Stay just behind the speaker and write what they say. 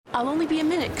I'll only be a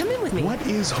minute. Come in with me. What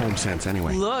is HomeSense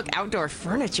anyway? Look, Outdoor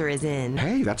Furniture is in.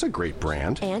 Hey, that's a great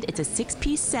brand. And it's a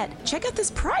 6-piece set. Check out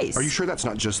this price. Are you sure that's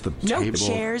not just the No, table?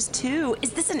 chairs too.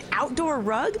 Is this an outdoor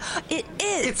rug? It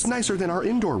is. It's nicer than our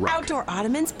indoor rug. Outdoor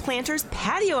ottomans, planters,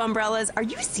 patio umbrellas. Are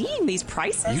you seeing these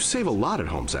prices? You save a lot at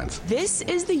HomeSense. This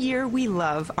is the year we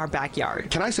love our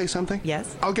backyard. Can I say something?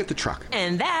 Yes. I'll get the truck.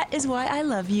 And that is why I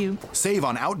love you. Save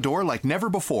on outdoor like never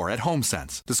before at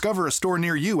HomeSense. Discover a store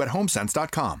near you at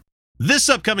homesense.com. This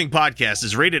upcoming podcast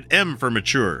is rated M for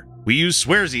mature. We use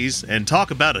swearsies and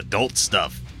talk about adult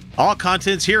stuff. All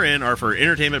contents herein are for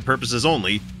entertainment purposes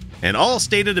only, and all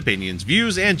stated opinions,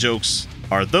 views, and jokes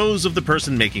are those of the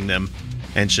person making them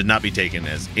and should not be taken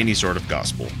as any sort of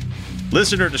gospel.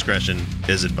 Listener discretion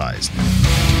is advised.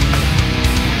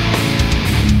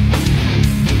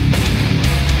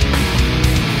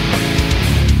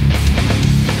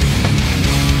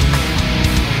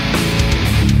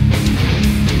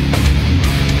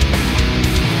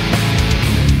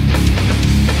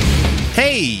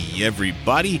 Hey,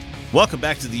 everybody. Welcome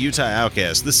back to the Utah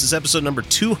Outcast. This is episode number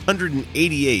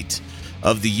 288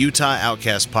 of the Utah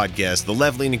Outcast podcast, the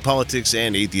left-leaning politics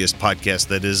and atheist podcast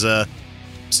that is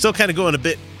still kind of going a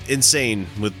bit insane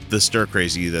with the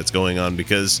stir-crazy that's going on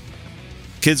because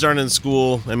kids aren't in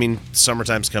school. I mean,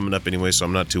 summertime's coming up anyway, so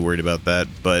I'm not too worried about that.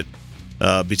 But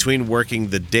between working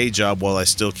the day job while I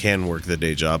still can work the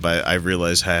day job, I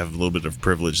realize I have a little bit of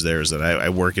privilege there is that I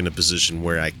work in a position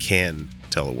where I can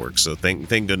telework, so thank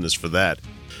goodness for that.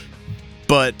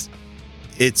 But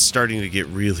it's starting to get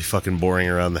really fucking boring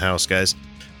around the house, guys.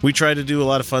 We try to do a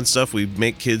lot of fun stuff. We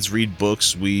make kids read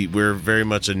books. We're very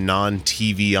much a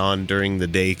non-TV on during the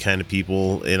day kind of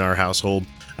people in our household.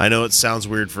 I know it sounds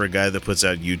weird for a guy that puts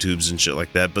out YouTubes and shit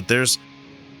like that, but there's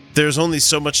only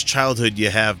so much childhood you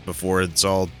have before it's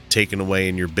all taken away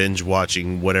and you're binge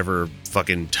watching whatever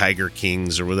fucking Tiger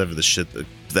Kings or whatever the shit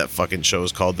that fucking show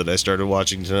is called that I started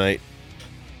watching tonight.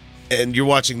 And you're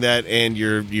watching that and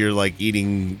you're like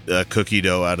eating cookie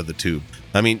dough out of the tube.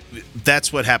 I mean,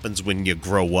 that's what happens when you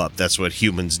grow up. That's what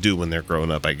humans do when they're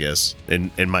growing up, I guess.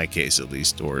 In my case, at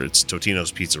least. Or it's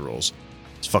Totino's Pizza Rolls.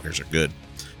 These fuckers are good.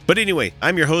 But anyway,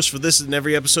 I'm your host for this and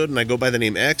every episode, and I go by the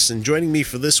name X. And joining me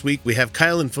for this week, we have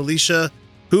Kyle and Felicia,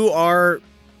 who are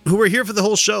here for the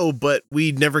whole show, but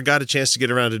we never got a chance to get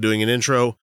around to doing an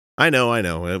intro. I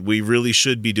know. We really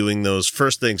should be doing those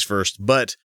first things first,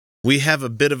 but we have a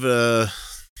bit of a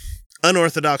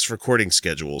unorthodox recording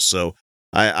schedule, so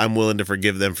I'm willing to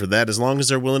forgive them for that as long as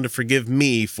they're willing to forgive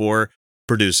me for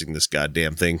producing this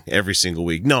goddamn thing every single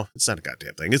week. No, it's not a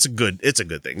goddamn thing. It's a good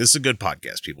thing. This is a good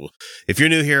podcast, people. If you're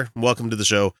new here, welcome to the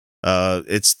show.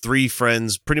 It's three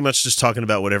friends pretty much just talking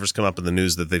about whatever's come up in the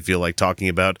news that they feel like talking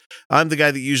about. I'm the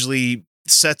guy that usually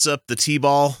sets up the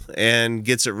T-ball and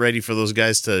gets it ready for those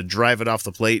guys to drive it off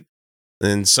the plate.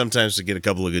 And sometimes to get a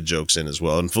couple of good jokes in as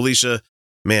well. And Felicia,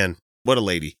 man, what a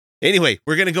lady. Anyway,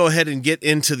 we're going to go ahead and get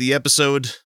into the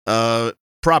episode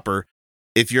proper.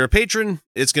 If you're a patron,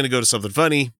 it's going to go to something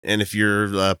funny. And if you're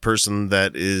a person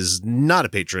that is not a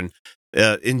patron,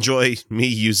 enjoy me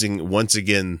using, once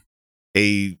again,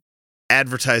 a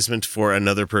advertisement for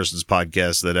another person's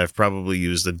podcast that I've probably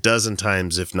used a dozen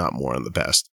times, if not more, in the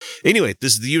past. Anyway,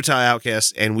 this is the Utah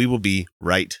Outcast, and we will be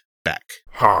right back.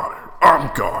 Hi,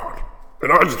 I'm God.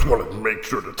 And I just wanted to make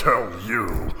sure to tell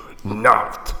you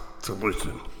not to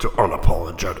listen to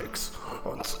Unapologetics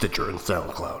on Stitcher and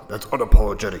SoundCloud. That's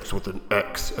Unapologetics with an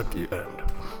X at the end.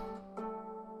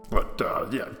 But,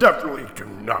 yeah, definitely do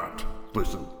not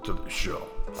listen to this show.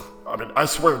 I mean, I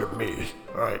swear to me,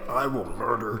 alright, I will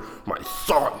murder my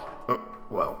son.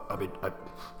 I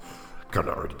kind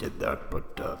of already did that,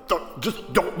 but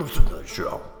just don't listen to the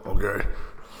show, okay?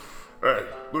 Hey,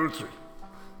 Lucy.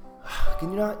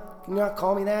 Can you not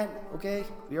call me that, okay?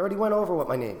 We already went over what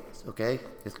my name is, okay?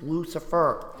 It's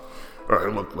Lucifer.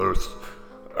 Alright, look, Luce.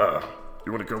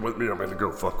 You wanna come with me? I'm gonna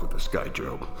go fuck with this guy,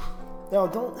 Joe. No,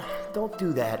 don't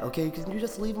do that, okay? Can you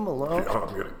just leave him alone? Yeah, I'm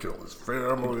gonna kill his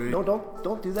family. No,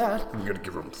 don't do that. I'm gonna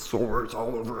give him sores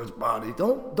all over his body.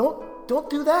 Don't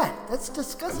do that. That's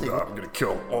disgusting. And, I'm gonna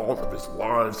kill all of his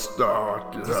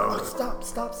livestock.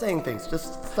 Stop saying things.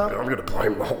 Just stop. And I'm gonna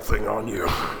blame the whole thing on you.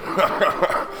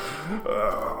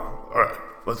 Alright,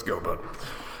 let's go, bud.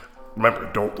 Remember,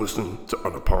 don't listen to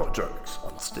Unapologetics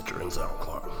on Stitcher and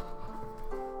SoundCloud.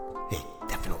 Hey,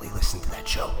 definitely listen to that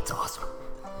show. It's awesome.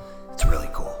 It's really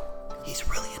cool. He's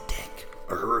really a dick.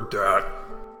 I heard that.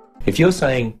 If you're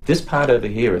saying this part over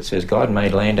here, it says God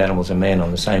made land, animals, and man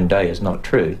on the same day is not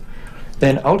true,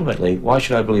 then ultimately, why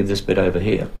should I believe this bit over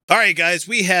here? All right, guys,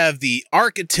 we have the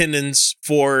ARC attendance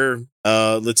for,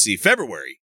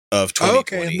 February of 2020.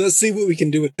 Okay, let's see what we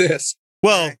can do with this.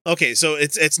 Well, okay, so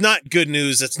it's not good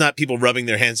news. It's not people rubbing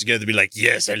their hands together to be like,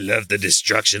 yes, I love the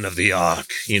destruction of the Ark.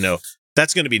 You know,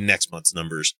 that's going to be next month's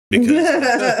numbers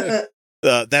because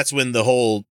that's when the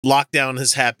whole lockdown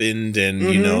has happened and,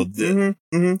 you know, the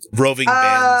roving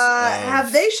bands.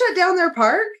 Have they shut down their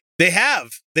park? They have.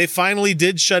 They finally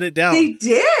did shut it down. They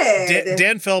did.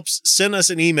 Dan Phelps sent us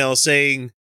an email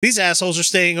saying, these assholes are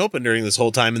staying open during this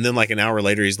whole time. And then like an hour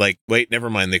later, he's like, wait, never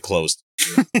mind. They closed.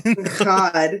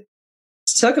 God.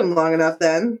 Took him long enough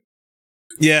then.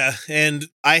 Yeah. And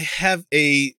I have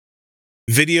a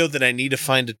video that I need to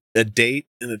find a date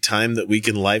and a time that we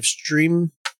can live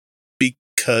stream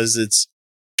because it's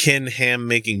Ken Ham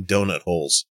making donut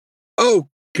holes. Oh,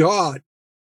 God.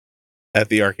 At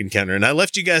the Ark Encounter. And I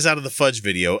left you guys out of the fudge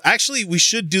video. Actually, we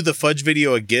should do the fudge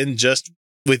video again just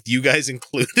with you guys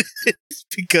included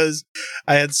because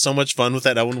I had so much fun with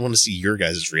that. I wouldn't want to see your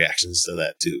guys' reactions to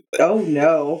that too. But, oh,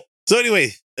 no. So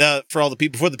anyway, for all the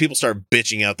people, before the people start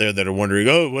bitching out there that are wondering,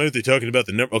 oh, why aren't they talking about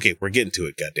the number? Okay, we're getting to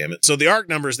it, goddammit. So the Ark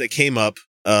numbers that came up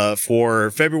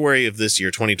for February of this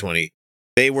year, 2020,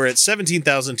 they were at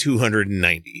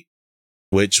 17,290,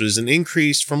 which was an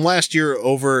increase from last year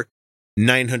over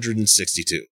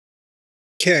 962.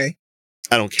 Okay.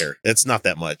 I don't care. That's not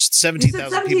that much.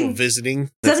 17,000 people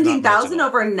visiting. 17,000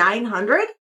 over 900?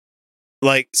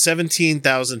 Like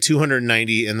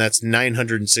 17,290, and that's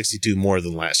 962 more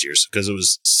than last year's because it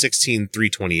was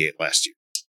 16,328 last year.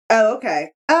 Oh, okay.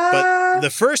 But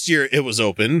the first year it was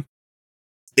open,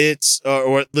 it's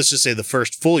or let's just say the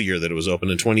first full year that it was open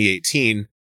in 2018,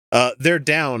 they're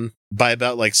down by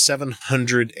about like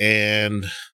 700 and.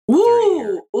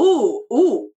 Oof.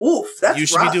 That's you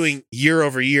should rough. be doing year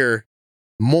over year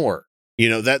more. You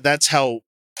know, that's how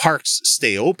parks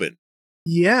stay open.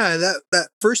 Yeah, that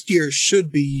first year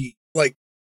should be like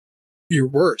your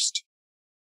worst.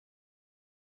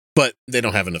 But they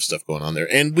don't have enough stuff going on there.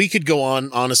 And we could go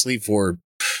on, honestly, for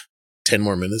 10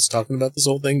 more minutes talking about this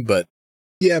whole thing, but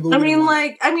yeah, but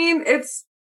it's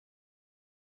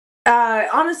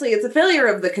honestly, it's a failure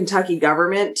of the Kentucky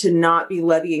government to not be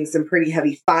levying some pretty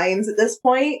heavy fines at this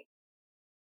point.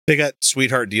 They got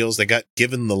sweetheart deals. They got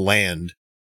given the land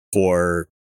for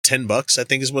 $10, I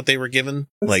think is what they were given.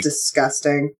 That's like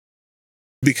disgusting.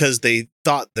 Because they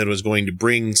thought that it was going to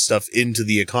bring stuff into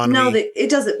the economy. It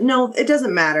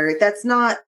doesn't matter. That's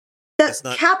not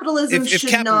capitalism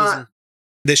should not.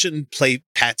 They shouldn't play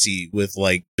patsy with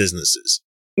like businesses.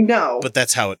 No. But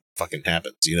that's how it fucking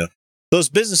happens, you know? Those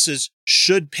businesses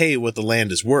should pay what the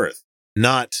land is worth,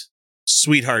 not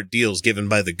sweetheart deals given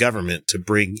by the government to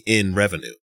bring in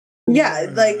revenue. Yeah,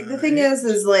 like the thing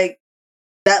is like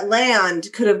that land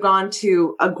could have gone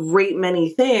to a great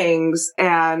many things,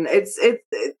 and it's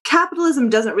capitalism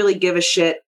doesn't really give a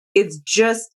shit. It's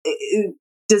just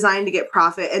designed to get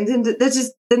profit, and then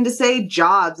to say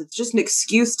jobs, it's just an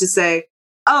excuse to say,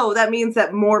 oh, that means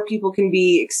that more people can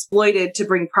be exploited to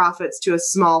bring profits to a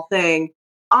small thing.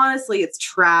 Honestly, it's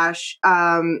trash.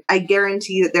 I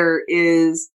guarantee that there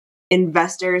is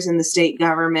investors in the state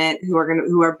government who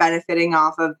are benefiting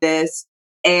off of this.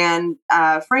 And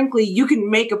frankly, you can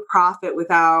make a profit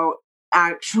without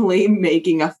actually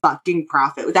making a fucking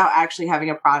profit, without actually having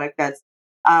a product that's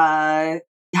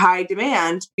high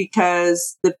demand,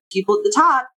 because the people at the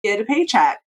top get a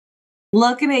paycheck.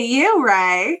 Looking at you,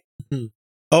 Ray.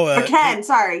 Or Ken,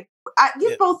 sorry.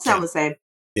 You both sound the same.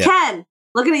 Yeah. Ken,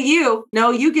 looking at you.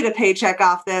 No, you get a paycheck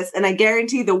off this, and I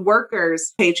guarantee the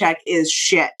workers' paycheck is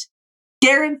shit.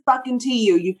 Guarantee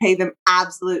you pay them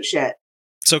absolute shit.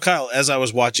 So, Kyle, as I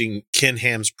was watching Ken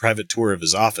Ham's private tour of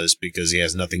his office, because he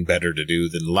has nothing better to do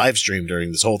than live stream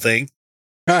during this whole thing,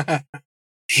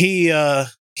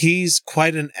 he's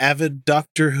quite an avid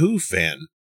Doctor Who fan.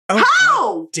 Oh,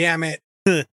 how? Damn it.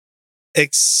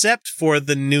 Except for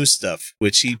the new stuff,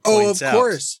 which he points out. Oh, of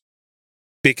course.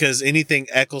 Because anything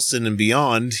Eccleston and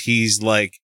beyond, he's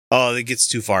like, oh, it gets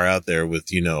too far out there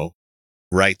with, you know,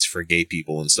 rights for gay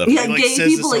people and stuff. Yeah, like, gay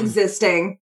people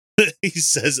existing. He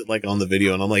says it like on the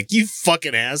video, and I'm like, you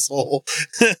fucking asshole.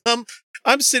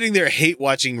 I'm sitting there hate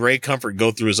watching Ray Comfort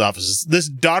go through his offices. This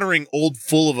doddering old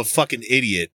fool of a fucking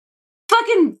idiot.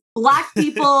 Fucking black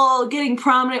people getting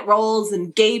prominent roles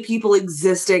and gay people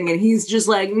existing, and he's just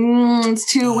like,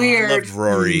 it's too weird. I loved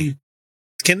Rory.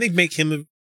 Can they make him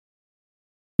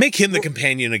the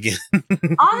companion again?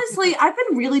 Honestly, I've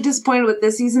been really disappointed with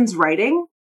this season's writing.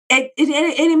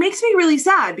 It makes me really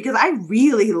sad because I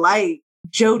really like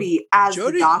Jodie as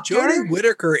the doctor. Jodie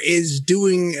Whittaker is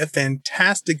doing a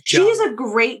fantastic job. She's a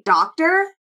great doctor,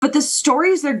 but the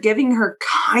stories they're giving her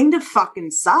kind of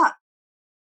fucking suck.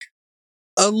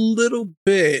 A little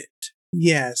bit.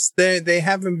 Yes, they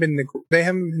haven't been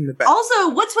the best. Also,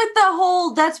 what's with the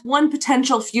whole that's one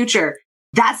potential future?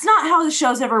 That's not how the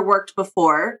show's ever worked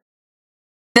before.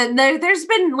 Then there's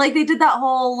been like they did that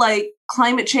whole like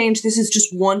climate change. This is just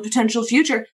one potential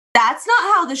future. That's not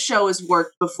how the show has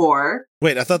worked before.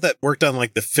 Wait, I thought that worked on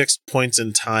like the fixed points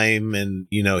in time, and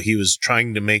he was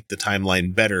trying to make the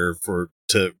timeline better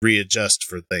to readjust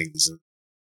for things.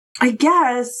 I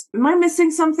guess. Am I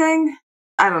missing something?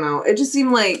 I don't know. It just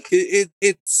seemed like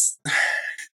it's.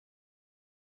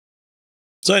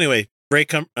 So anyway,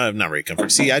 not Ray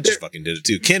Comfort. See, I just fucking did it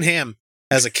too. Ken Ham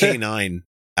has a K9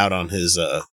 out on his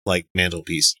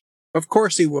mantelpiece. Of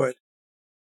course he would.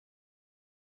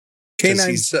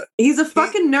 K9's he's a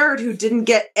fucking nerd who didn't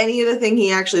get any of the thing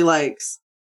he actually likes.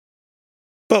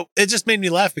 But it just made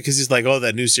me laugh because he's like, "Oh,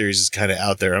 that new series is kind of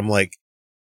out there." I'm like,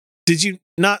 "Did you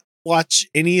not watch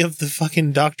any of the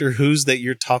fucking Doctor Who's that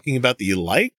you're talking about that you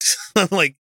liked?" I'm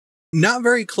like, not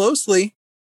very closely,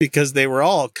 because they were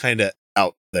all kind of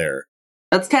out there.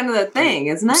 That's kind of the thing,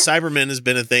 isn't it? Cybermen has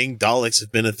been a thing. Daleks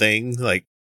have been a thing. Like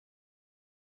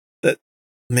that,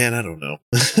 man. I don't know.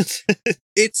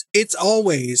 It's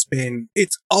always been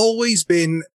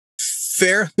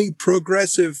fairly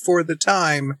progressive for the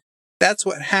time. That's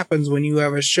what happens when you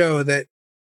have a show that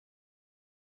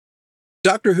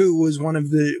Doctor Who was one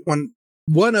of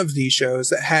these shows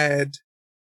that had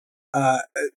a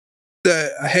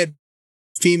head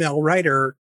female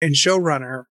writer and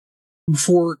showrunner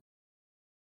before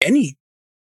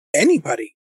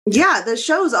anybody. Yeah, the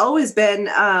show's always been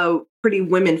pretty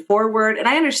women forward, and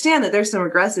I understand that there's some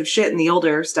regressive shit in the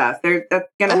older stuff. That's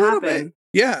gonna happen.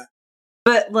 Yeah,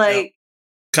 but like,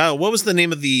 Kyle, what was the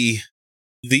name of the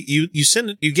you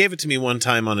sent it? You gave it to me one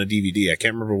time on a DVD. I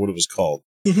can't remember what it was called.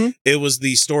 Mm-hmm. It was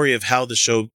the story of how the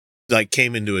show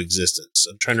came into existence.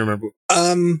 I'm trying to remember.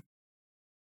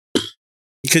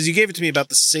 Because you gave it to me about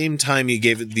the same time you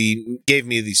gave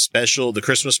me the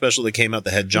Christmas special that came out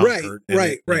that had John Hurt.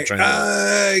 Right.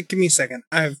 Give me a second.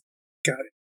 I've got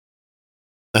it.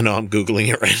 I know I'm Googling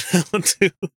it right now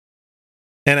too.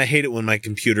 And I hate it when my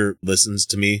computer listens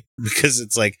to me because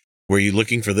it's like, were you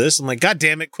looking for this? I'm like, God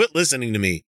damn it, quit listening to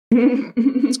me.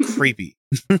 It's creepy.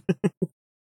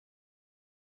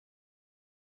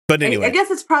 But anyway. I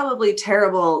guess it's probably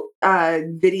terrible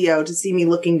video to see me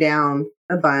looking down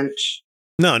a bunch.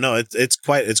 No, it's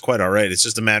quite all right. It's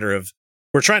just a matter of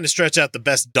we're trying to stretch out the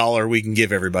best dollar we can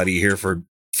give everybody here for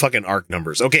fucking ARC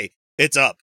numbers. Okay, it's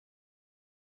up.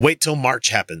 Wait till March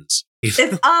happens.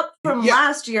 It's up from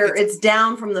last year. It's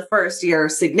down from the first year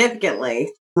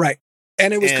significantly. Right.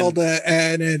 And it was called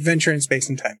an Adventure in Space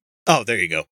and Time. Oh, there you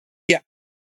go. Yeah.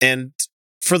 And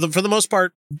for the most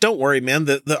part, don't worry, man.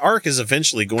 The ARC is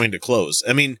eventually going to close.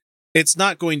 I mean, it's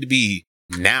not going to be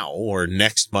now or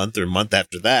next month or month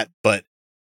after that, but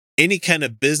any kind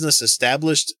of business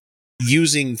established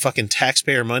using fucking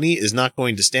taxpayer money is not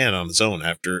going to stand on its own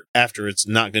after it's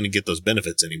not going to get those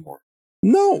benefits anymore.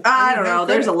 No. I don't know.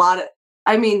 There's a lot of,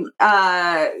 I mean,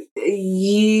 FedEx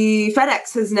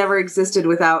has never existed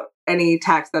without any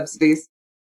tax subsidies.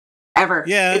 Ever.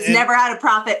 Yeah. It's never had a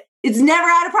profit. It's never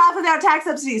had a profit without tax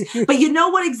subsidies. But you know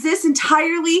what exists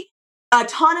entirely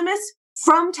autonomous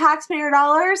from taxpayer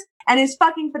dollars and is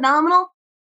fucking phenomenal?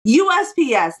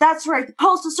 USPS. That's right. The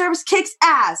Postal Service kicks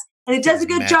ass and it does a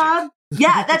good job.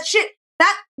 Yeah, that shit.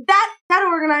 That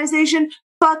organization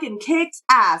fucking kicks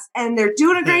ass and they're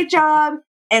doing a great job.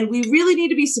 And we really need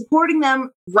to be supporting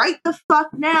them right the fuck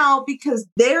now because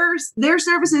their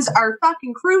services are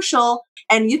fucking crucial.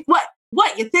 And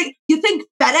what you think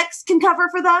FedEx can cover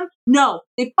for them? No,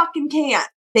 they fucking can't.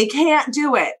 They can't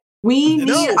do it. We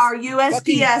need our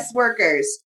USPS workers.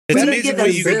 It's amazing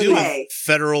what you can do with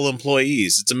federal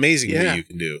employees. It's amazing what you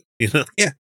can do.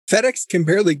 Yeah, FedEx can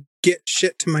barely get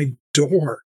shit to my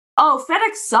door. Oh,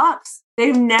 FedEx sucks.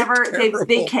 They've never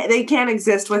they can't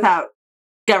exist without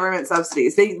government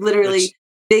subsidies. They literally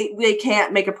they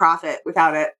can't make a profit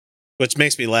without it. Which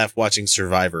makes me laugh watching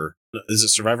Survivor. Is it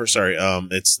Survivor? Sorry,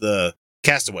 it's the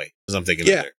Castaway. As I'm thinking of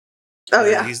there. Oh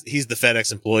yeah, he's the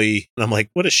FedEx employee, and I'm like,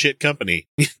 what a shit company.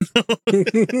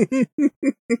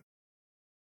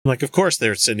 I'm like, of course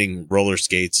they're sending roller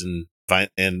skates and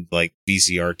like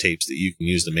VCR tapes that you can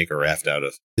use to make a raft out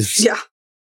of. Yeah.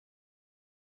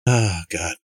 Oh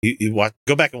God, you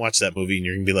go back and watch that movie, and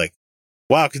you're gonna be like,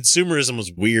 wow, consumerism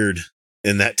was weird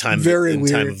in that time. Very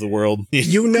weird. Time of the world.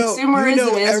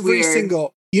 Every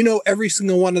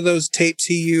single one of those tapes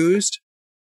he used.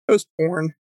 It was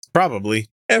porn. Probably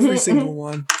every single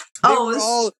one.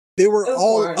 They were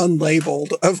all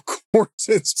unlabeled, of course.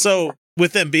 So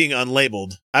with them being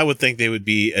unlabeled, I would think they would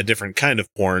be a different kind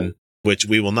of porn which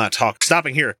we will not talk.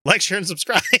 Stopping here. Like, share, and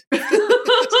subscribe.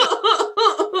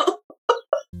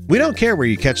 We don't care where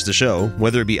you catch the show,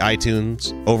 whether it be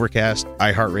iTunes, Overcast,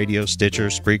 iHeartRadio, Stitcher,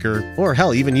 Spreaker, or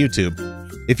hell, even YouTube.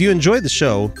 If you enjoy the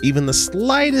show, even the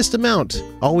slightest amount,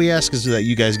 all we ask is that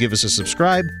you guys give us a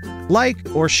subscribe, like,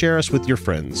 or share us with your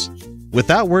friends.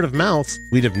 Without word of mouth,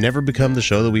 we'd have never become the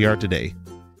show that we are today.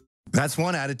 That's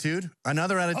one attitude.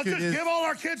 Another attitude is... give all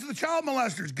our kids to the child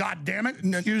molesters, God damn it.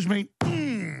 Excuse me.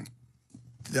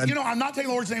 You know, I'm not taking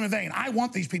the Lord's name in vain. I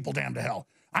want these people damned to hell.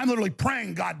 I'm literally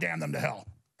praying God damn them to hell.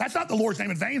 That's not the Lord's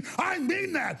name in vain. I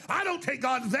mean that. I don't take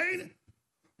God in vain.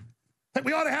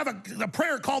 We ought to have a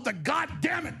prayer called the God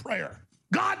damn it prayer.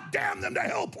 God damn them to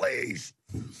hell, please.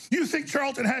 You think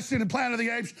Charlton Heston in Planet of the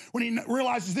Apes, when he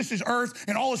realizes this is Earth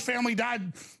and all his family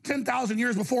died 10,000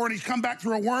 years before and he's come back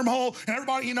through a wormhole and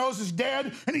everybody he knows is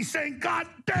dead and he's saying, God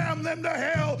damn them to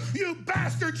hell, you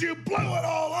bastards, you blew it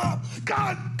all up.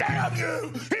 God damn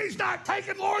you. He's not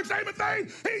taking Lord's name in vain.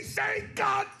 He's saying,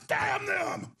 God damn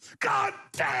them. God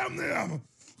damn them.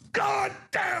 God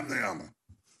damn them.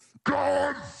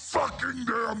 God fucking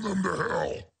damn them to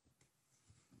hell.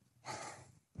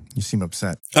 You seem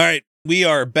upset. All right. We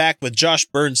are back with Josh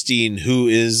Bernstein, who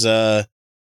is... We're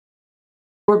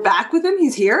back with him?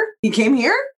 He's here? He came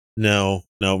here? No,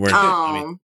 we're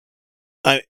not.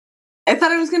 I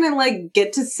thought I was going to, like,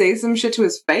 get to say some shit to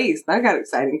his face. That got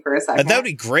exciting for a second. That would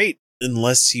be great,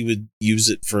 unless he would use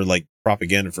it for, like,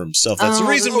 propaganda for himself. That's the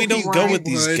reason we don't go with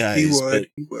these guys. He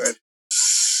would.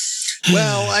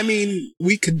 Well, I mean,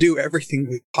 we could do everything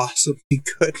we possibly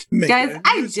could. Guys,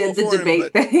 I did the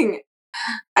debate thing.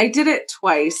 I did it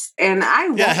twice, and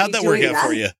how'd that work out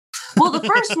for you? Well, the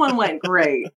first one went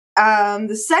great.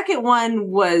 The second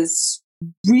one was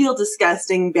real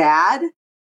disgusting bad.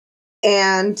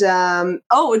 And,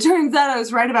 it turns out I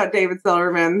was right about David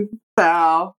Silverman.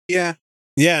 So. Yeah.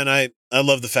 Yeah, and I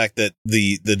love the fact that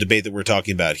the debate that we're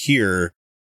talking about here,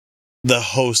 the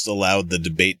host allowed the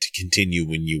debate to continue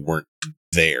when you weren't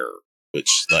there,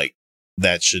 which, like,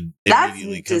 that should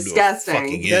immediately come disgusting. To a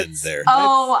fucking end there.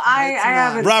 I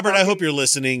haven't. Robert, I hope you're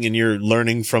listening and you're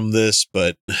learning from this,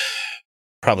 but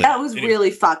probably that was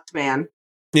really fucked, man.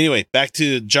 Anyway, back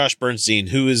to Josh Bernstein,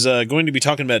 who is going to be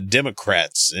talking about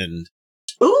Democrats and.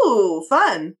 Ooh,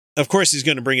 fun! Of course, he's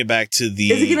going to bring it back to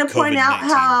the. Is he going to point out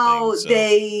how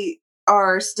they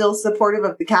are still supportive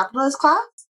of the capitalist class?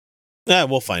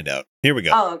 We'll find out. Here we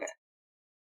go. Oh, okay.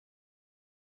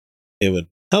 It would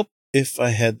help if I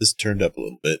had this turned up a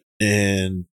little bit.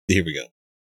 And here we go.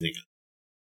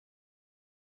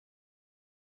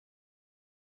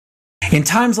 In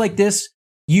times like this,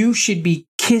 you should be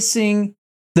kissing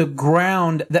the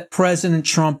ground that President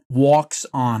Trump walks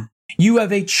on. You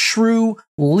have a true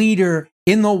leader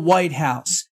in the White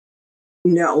House.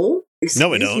 No. No,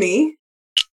 we don't. Me.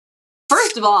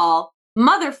 First of all,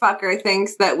 motherfucker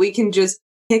thinks that we can just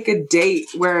pick a date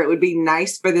where it would be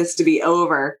nice for this to be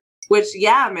over. Which,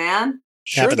 yeah, man.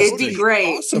 Sure, it'd be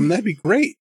great. Awesome, that'd be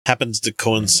great. Happens to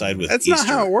coincide with That's Easter. not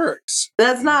how it works.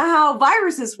 That's not how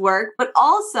viruses work. But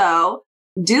also,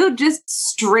 dude just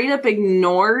straight up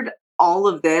ignored all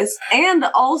of this and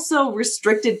also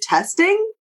restricted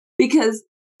testing because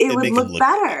it would look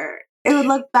better. It would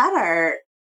look better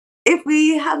if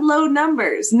we had low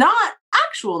numbers, not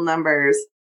actual numbers,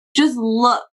 just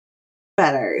look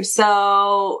better.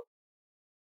 So,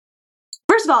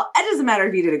 first of all, it doesn't matter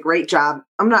if you did a great job.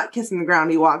 I'm not kissing the ground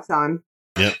he walks on.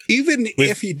 Yep. Even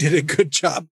if he did a good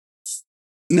job.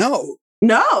 No.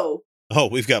 Oh,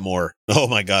 we've got more. Oh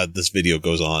my God, this video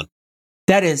goes on.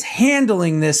 That is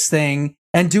handling this thing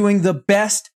and doing the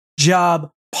best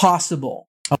job possible.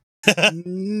 Hey,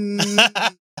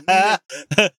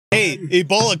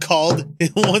 Ebola called. He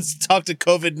wants to talk to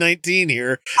COVID-19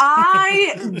 here.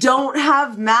 I don't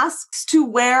have masks to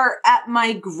wear at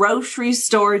my grocery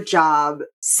store job.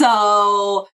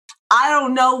 So I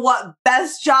don't know what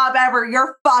best job ever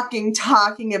you're fucking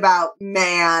talking about,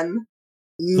 man.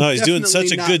 No, he's doing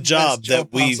such a good job that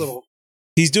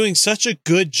he's doing such a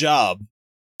good job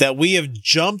that we have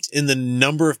jumped in the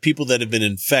number of people that have been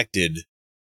infected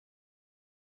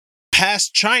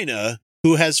past China,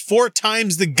 who has 4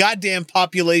 times the goddamn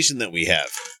population that we have.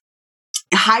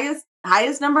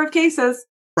 Highest number of cases.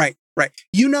 Right.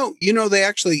 You know, they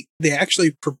actually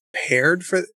prepared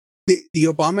for the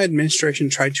Obama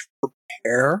administration tried to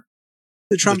prepare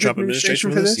the Trump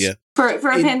administration for this. Yeah. For a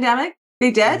pandemic? They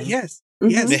did? Yes.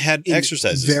 Mm-hmm. Yes. They had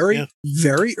exercises. Very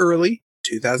early,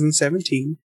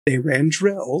 2017, they ran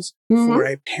drills for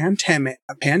a pandemic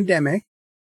that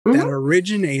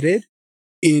originated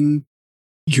in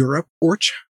Europe or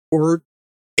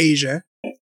Asia,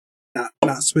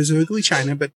 not specifically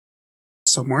China, but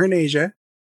somewhere in Asia.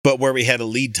 But where we had a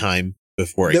lead time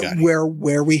before it got here.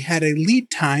 Where we had a lead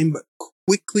time, but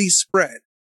quickly spread.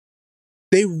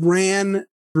 They ran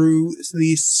through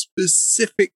these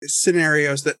specific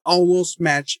scenarios that almost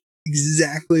match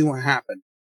exactly what happened.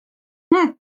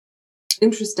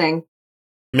 Interesting.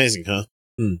 Amazing, huh?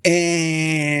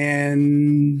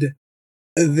 And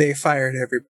they fired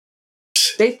everybody.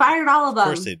 They fired all of them.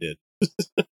 Of course they did.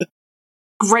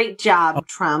 Great job,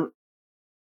 Trump.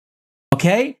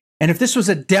 Okay? And if this was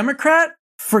a Democrat,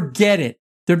 forget it.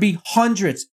 There'd be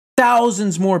hundreds,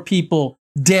 thousands more people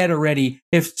dead already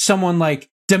if someone like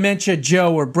Dementia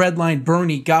Joe or Breadline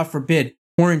Bernie, God forbid,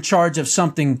 were in charge of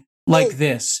something like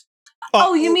this.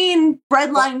 Oh, you mean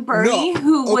Breadline Bernie,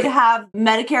 who would have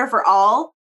Medicare for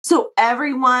all? So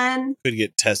everyone Could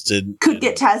get tested.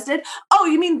 get tested. Oh,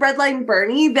 you mean Breadline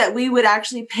Bernie, that we would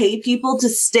actually pay people to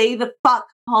stay the fuck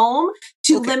home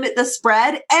to limit the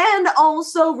spread and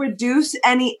also reduce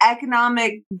any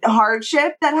economic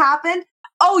hardship that happened?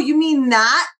 Oh, you mean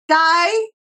that guy?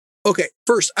 Okay,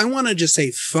 first, I want to just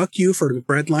say fuck you for the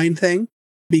breadline thing,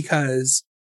 because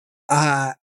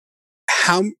how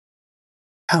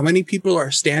many people are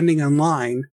standing in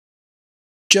line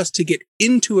just to get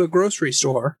into a grocery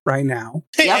store right now?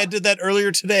 Hey, I did that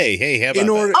earlier today. Hey, how about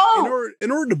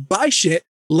in order to buy shit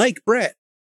like bread.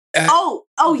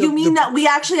 You mean that we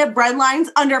actually have bread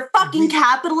lines under fucking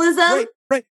capitalism?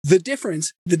 Right. The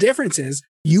difference is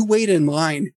you wait in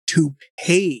line to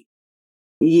pay.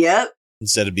 Yep.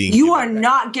 Instead of being you are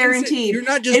not guaranteed. You're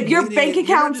not just if your bank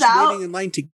account's out, waiting in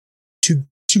line to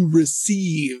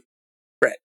receive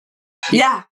bread.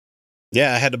 Yeah.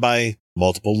 Yeah, I had to buy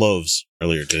multiple loaves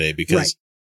earlier today because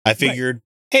I figured,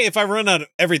 hey, if I run out of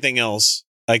everything else,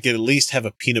 I could at least have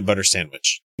a peanut butter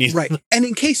sandwich. Right. And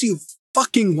in case you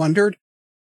fucking wondered,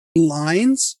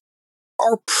 lines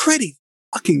are pretty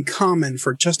fucking common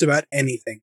for just about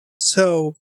anything.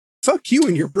 So fuck you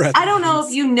and your bread. I don't know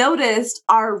if you noticed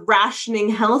our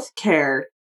rationing healthcare.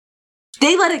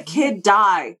 They let a kid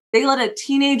die. They let a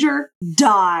teenager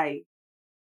die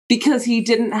because he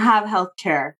didn't have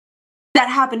healthcare. That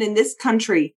happened in this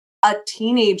country. A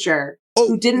teenager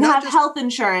who didn't have health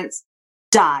insurance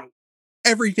died.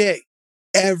 Every day.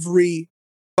 Every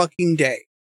fucking day.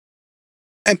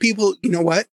 And people, you know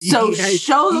what? So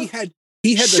show me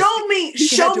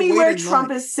where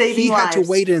Trump is saving lives. He had to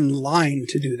wait in line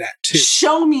to do that too.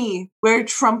 Show me where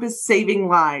Trump is saving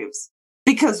lives.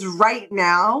 Because right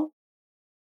now,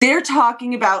 they're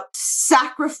talking about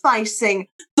sacrificing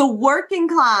the working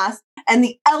class and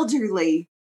the elderly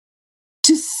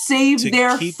to save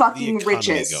their fucking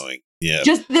riches. Going. Yeah.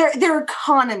 Just their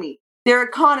economy. Their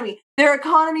economy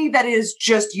that is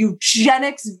just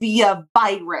eugenics via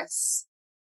virus.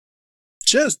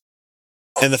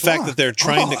 And the fact that they're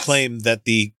trying to claim that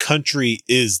the country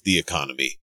is the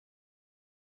economy.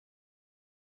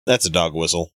 That's a dog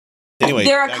whistle. Anyway,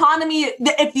 their economy,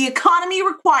 if the economy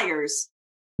requires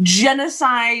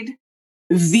genocide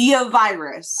via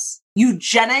virus,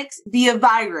 eugenics via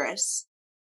virus,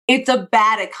 it's a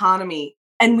bad economy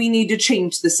and we need to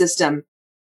change the system.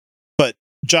 But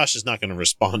Josh is not going to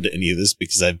respond to any of this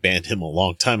because I banned him a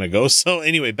long time ago. So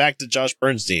anyway, back to Josh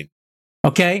Bernstein.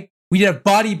 Okay. We'd have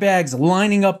body bags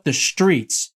lining up the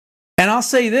streets. And I'll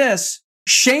say this,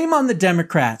 shame on the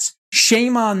Democrats.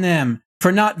 Shame on them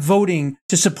for not voting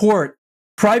to support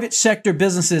private sector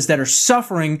businesses that are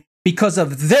suffering because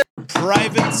of their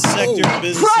private sector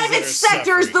businesses. Private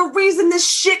sector is the reason this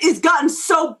shit has gotten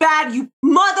so bad, you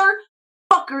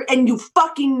motherfucker, and you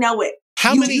fucking know it.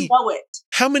 How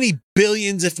many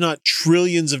billions, if not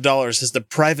trillions of dollars has the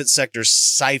private sector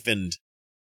siphoned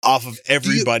off of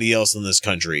everybody else in this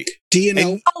country? Do you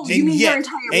know? You mean their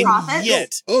entire profit?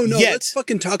 Let's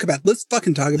fucking talk about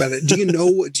it.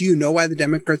 Do you know why the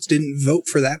Democrats didn't vote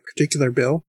for that particular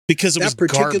bill? Because it was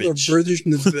particular garbage.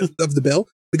 version of the bill?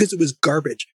 Because it was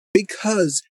garbage.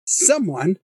 Because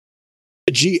someone,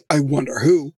 I wonder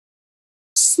who,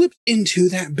 slipped into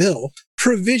that bill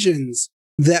provisions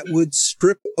that would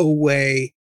strip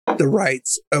away the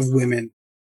rights of women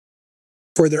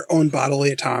for their own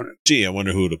bodily autonomy. Gee, I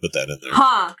wonder who would have put that in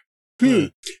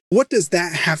there. What does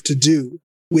that have to do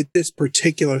with this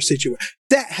particular situation?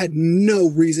 That had no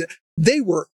reason. They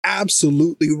were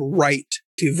absolutely right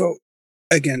to vote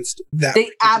against that.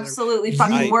 They absolutely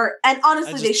fucking were. And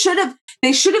honestly, they should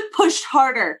have pushed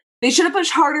harder. They should have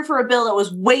pushed harder for a bill that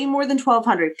was way more than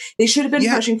 $1,200. They should have been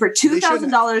pushing for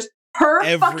 $2,000 per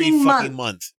Every fucking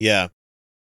month. Yeah.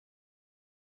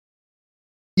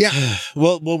 Yeah.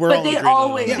 well, we're but all they agreeing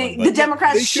always, on that one, the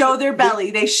Democrats show their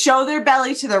belly. They show their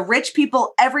belly to the rich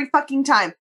people every fucking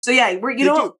time. So yeah,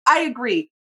 I agree.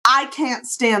 I can't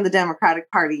stand the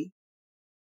Democratic Party.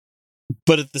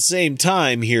 But at the same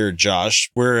time here, Josh,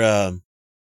 we're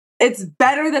It's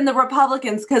better than the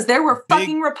Republicans because there were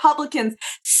fucking Republicans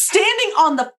standing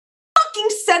on the fucking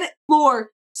Senate floor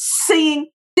saying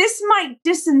this might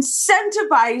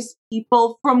disincentivize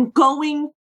people from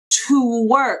going to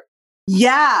work.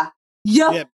 Yeah.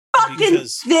 You fucking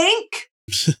think?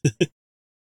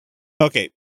 Okay.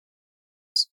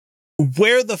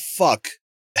 Where the fuck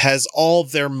has all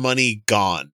their money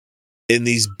gone in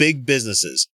these big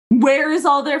businesses? Where is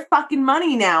all their fucking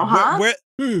money now, huh?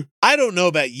 I don't know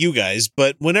about you guys,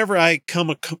 but whenever I come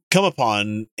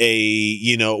upon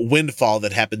a, windfall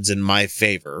that happens in my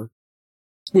favor,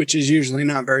 which is usually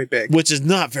not very big, which is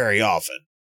not very often,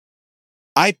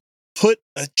 I put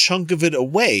a chunk of it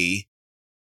away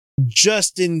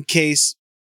just in case,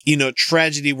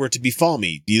 tragedy were to befall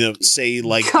me, say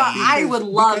like I would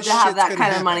love to have that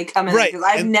kind of money coming in because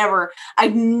I've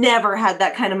never had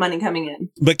that kind of money coming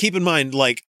in. But keep in mind,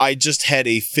 like, I just had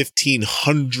a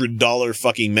 $1,500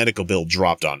 fucking medical bill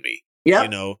dropped on me. Yeah.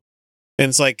 And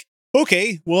it's like,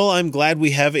 okay, well, I'm glad we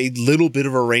have a little bit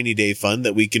of a rainy day fund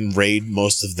that we can raid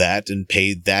most of that and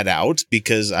pay that out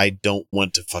because I don't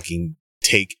want to fucking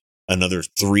take another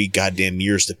 3 goddamn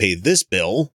years to pay this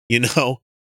bill,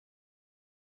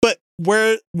 But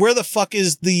where the fuck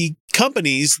is the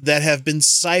companies that have been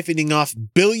siphoning off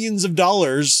billions of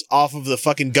dollars off of the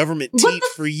fucking government teat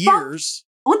for years?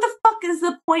 What the fuck is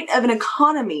the point of an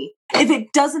economy if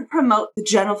it doesn't promote the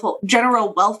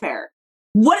general welfare?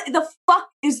 What the fuck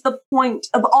is the point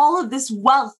of all of this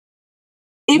wealth?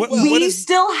 If we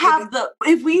still have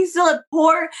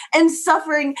poor and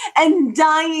suffering and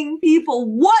dying people,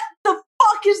 what the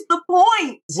fuck is the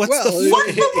point? What's the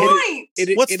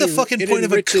fucking point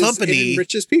of a company? It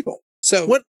enriches people. So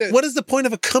what is the point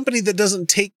of a company that doesn't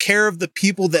take care of the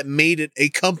people that made it a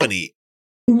company?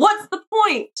 What's the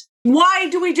point? Why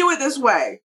do we do it this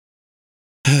way?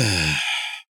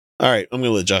 All right, I'm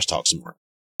going to let Josh talk some more.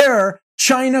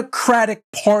 Chinacratic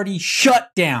Party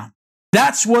shutdown.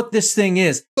 That's what this thing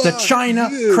is. The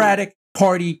Chinacratic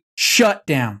Party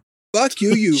shutdown. Fuck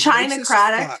you, you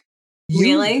Chinacratic? Fuck.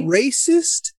 Really? You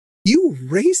racist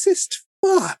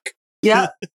fuck.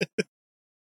 Yep.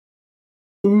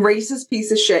 Racist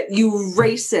piece of shit. You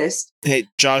racist. Hey,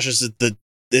 Josh, is it the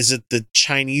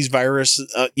Chinese virus?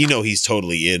 He's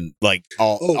totally in, like,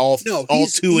 all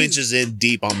 2 inches in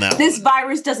deep on that. This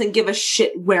virus doesn't give a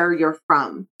shit where you're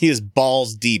from. He is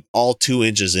balls deep, all 2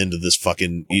 inches into this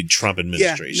fucking Trump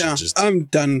administration. Yeah, no, I'm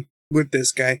done with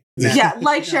this guy. No. Yeah,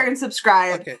 like, share, and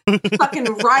subscribe. Okay. Fucking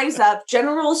rise up.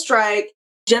 General Strike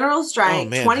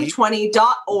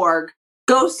 2020.org.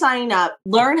 Go sign up.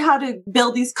 Learn how to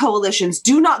build these coalitions.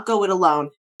 Do not go it alone.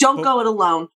 Don't go it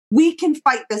alone. We can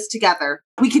fight this together.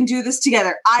 We can do this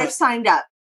together. I've signed up.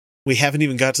 We haven't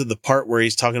even got to the part where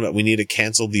he's talking about we need to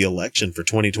cancel the election for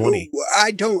 2020.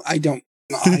 I don't.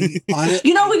 We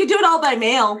could do it all by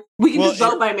mail. We can just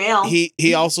vote by mail.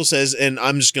 He also says, and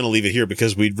I'm just going to leave it here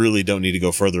because we really don't need to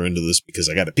go further into this because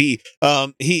I got to pee.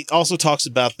 He also talks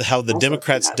about how the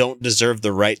Democrats don't deserve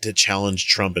the right to challenge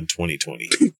Trump in 2020.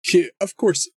 Yeah, of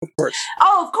course. Oh,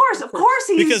 of course.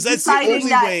 Because that's the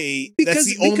only way. That's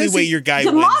the only way your guy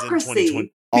wins in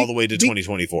 2020, all the way to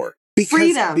 2024.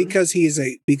 Freedom. Because he's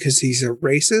a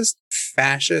racist,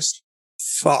 fascist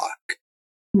fuck.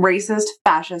 Racist,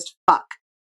 fascist fuck.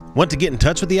 Want to get in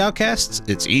touch with the Outcasts?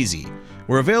 It's easy.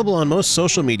 We're available on most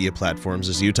social media platforms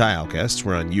as Utah Outcasts.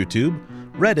 We're on YouTube,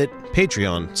 Reddit,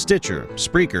 Patreon, Stitcher,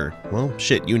 Spreaker, well,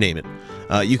 shit, you name it.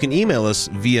 You can email us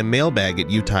via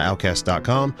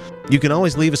mailbag@utahoutcast.com. You can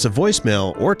always leave us a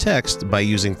voicemail or text by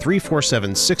using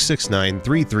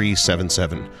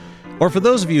 347-669-3377. Or for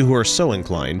those of you who are so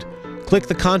inclined, click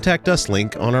the Contact Us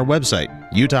link on our website,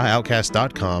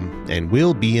 utahoutcast.com, and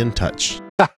we'll be in touch.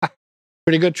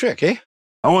 Pretty good trick, eh?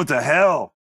 I want to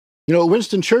hell. You know what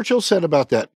Winston Churchill said about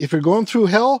that? If you're going through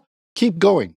hell, keep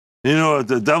going. You know what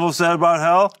the devil said about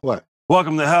hell? What?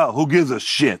 Welcome to hell. Who gives a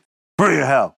shit? Free your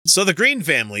hell. So the Green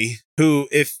family, who,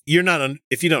 if you don't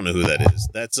know who that is,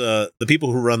 that's the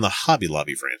people who run the Hobby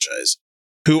Lobby franchise,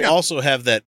 who also have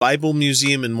that Bible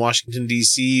museum in Washington,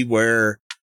 D.C., where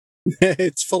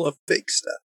it's full of fake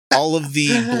stuff. All of the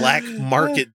black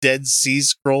market Dead Sea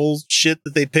Scrolls shit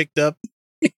that they picked up.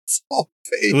 It's all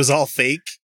fake. It was all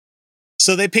fake.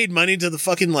 So they paid money to the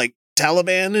fucking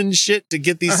Taliban and shit to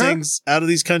get these things out of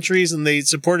these countries, and they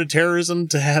supported terrorism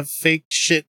to have fake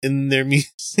shit in their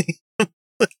museum.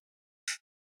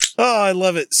 Oh, I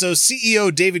love it. So CEO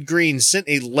David Green sent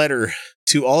a letter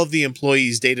to all of the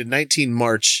employees dated 19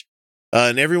 March,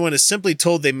 and everyone is simply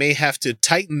told they may have to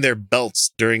tighten their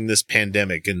belts during this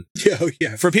pandemic. And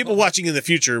yeah. For people watching in the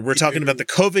future, we're talking about the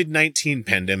COVID-19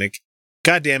 pandemic.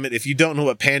 God damn it, if you don't know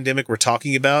what pandemic we're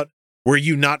talking about, were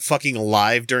you not fucking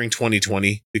alive during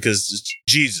 2020? Because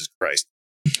Jesus Christ.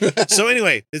 So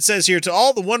anyway, it says here, to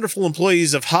all the wonderful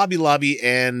employees of Hobby Lobby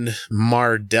and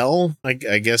Mardell, I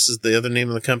guess is the other name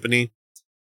of the company,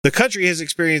 the country has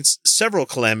experienced several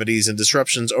calamities and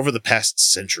disruptions over the past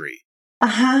century.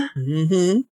 Uh-huh.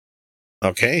 Mm-hmm.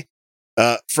 Okay.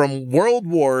 From world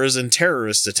wars and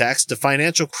terrorist attacks to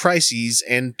financial crises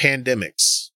and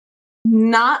pandemics.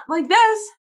 Not like this.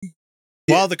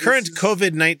 While the current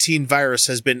COVID-19 virus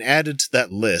has been added to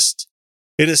that list,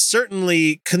 it is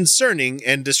certainly concerning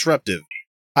and disruptive.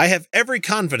 I have every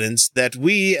confidence that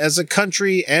we as a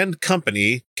country and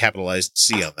company, capitalized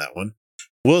C on that one,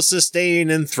 will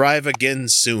sustain and thrive again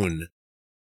soon.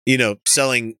 You know,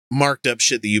 selling marked up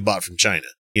shit that you bought from China,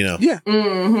 you know? Yeah.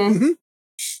 Mm-hmm.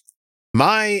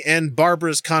 My and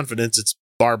Barbara's confidence, it's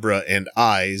Barbara and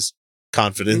I's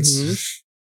confidence. Mm-hmm.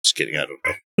 Just kidding, I don't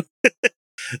know.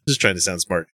 Just trying to sound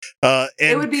smart. And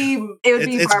it would be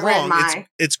Barbara wrong. and my.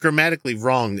 It's grammatically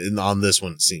wrong on this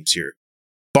one, it seems here.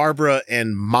 Barbara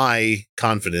and my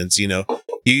confidence, you know,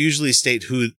 you usually state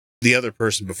who the other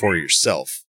person before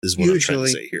yourself is what I'm trying to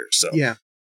say here. So yeah.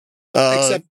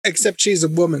 Except she's a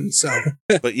woman, so.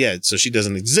 But yeah, so she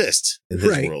doesn't exist in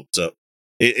his world. So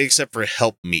except for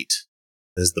help meet,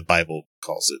 as the Bible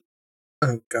calls it.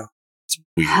 Oh god. It's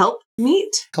weird. Help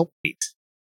meet? Help meet.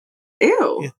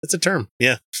 Ew. Yeah, it's a term.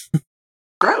 Yeah.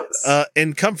 Gross.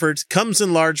 And comfort comes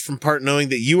in large from part knowing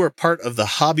that you are part of the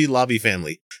Hobby Lobby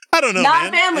family. I don't know,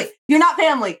 Not man. family. You're not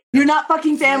family. You're not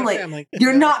fucking family.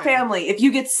 You're not family. If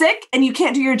you get sick and you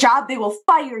can't do your job, they will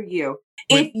fire you.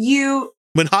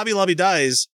 When Hobby Lobby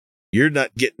dies, you're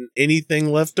not getting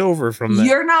anything left over from that.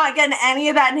 You're not getting any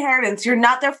of that inheritance. You're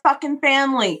not their fucking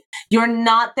family. You're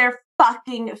not their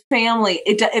fucking family.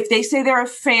 If they say they're a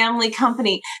family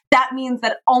company, that means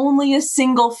that only a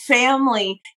single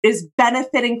family is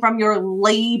benefiting from your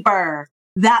labor.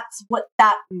 That's what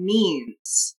that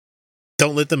means.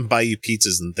 Don't let them buy you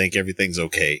pizzas and think everything's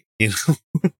okay. You know,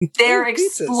 they're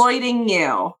exploiting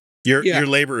you. Your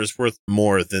labor is worth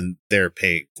more than they're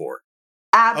paying for.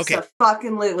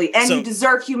 Absolutely. And you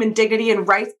deserve human dignity and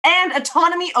rights and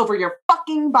autonomy over your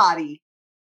fucking body.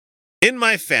 In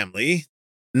my family,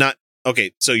 not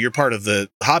okay, so you're part of the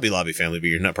Hobby Lobby family, but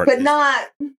you're not part of But not.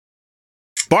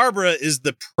 Barbara is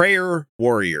the prayer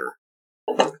warrior.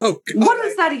 Oh, God, what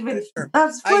is that even?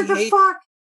 That's what the fuck?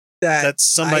 That's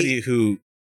somebody who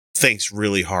thinks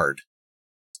really hard.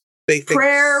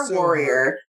 Prayer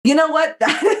warrior. You know what?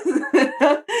 That's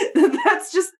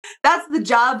the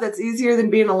job that's easier than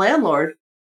being a landlord.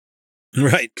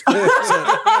 Right. So,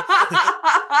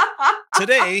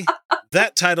 today,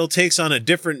 that title takes on a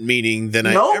different meaning than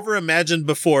I ever imagined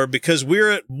before because we're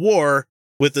at war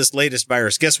with this latest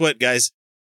virus. Guess what, guys?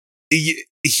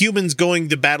 Humans going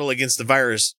to battle against the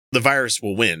virus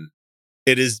will win.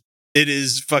 It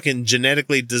is fucking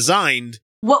genetically designed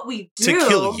what we do to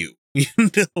kill you. You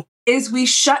know? Is we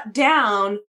shut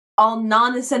down all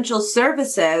non-essential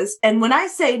services. And when I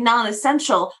say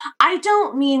non-essential, I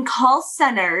don't mean call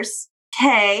centers.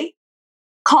 Okay.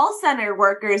 Call center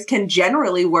workers can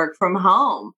generally work from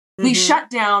home. Mm-hmm. We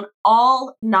shut down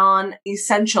all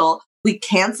non-essential. We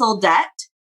cancel debt.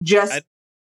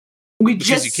 We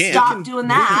just stop doing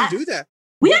that. We can do that.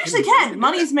 We actually can.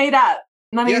 Money's made up.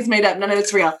 Money's made up. None of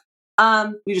it's real.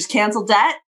 We just cancel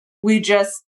debt. We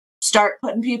just start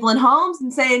putting people in homes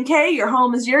and saying, okay, your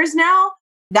home is yours now.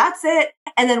 That's it.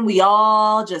 And then we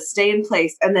all just stay in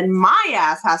place. And then my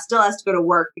ass still has to go to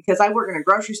work because I work in a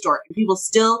grocery store and people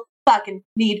still fucking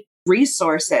need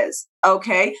resources.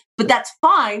 Okay. But that's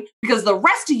fine because the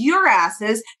rest of your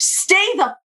asses stay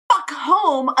the fuck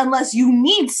home unless you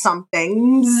need some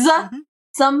things. Mm-hmm.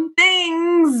 Some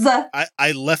things.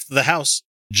 I left the house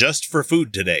just for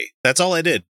food today. That's all I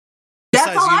did.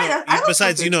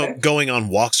 Besides, going on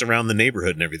walks around the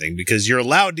neighborhood and everything, because you're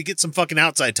allowed to get some fucking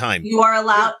outside time. You are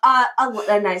allowed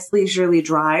a nice leisurely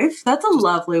drive. That's a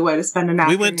lovely way to spend an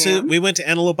afternoon. We went to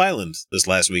Antelope Island this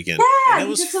last weekend. Yeah, and it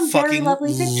was did some fucking very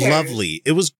lovely pictures. Lovely.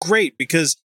 It was great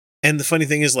because, and the funny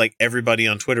thing is, like, everybody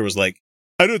on Twitter was like,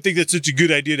 I don't think that's such a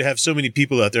good idea to have so many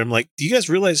people out there. I'm like, do you guys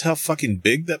realize how fucking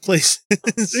big that place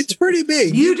is? It's pretty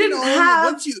big. You didn't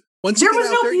have... Once there you was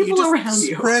get out no there, people you just around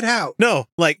you. spread out. No,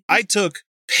 like, I took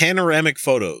panoramic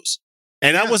photos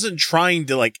and I wasn't trying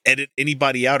to like edit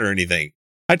anybody out or anything.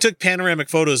 I took panoramic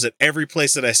photos at every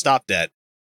place that I stopped at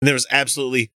and there was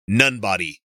absolutely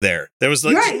nobody there. There was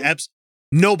like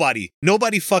nobody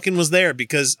fucking was there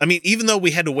because I mean, even though we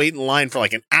had to wait in line for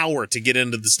like an hour to get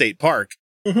into the state park,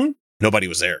 nobody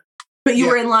was there. But you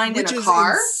were in line in a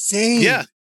car? Insane. Yeah.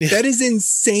 That is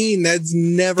insane. That's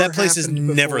never That place is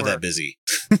happened never before. that busy.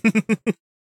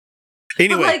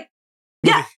 Anyway.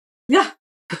 But yeah.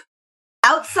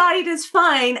 Outside is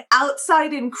fine.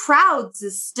 Outside in crowds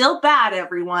is still bad,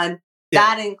 everyone. Yeah.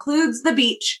 That includes the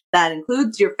beach. That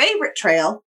includes your favorite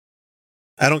trail.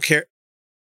 I don't care.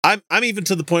 I'm even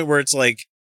to the point where it's like,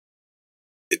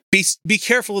 be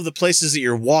careful of the places that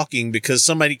you're walking because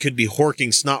somebody could be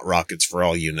horking snot rockets for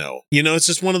all you know. You know, it's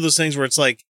just one of those things where it's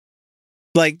like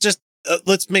just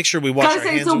let's make sure we wash Gotta our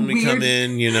say, hands when we come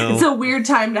in. You know, It's a weird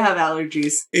time to have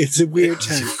allergies. It's a weird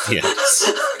time.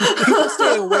 Yes. People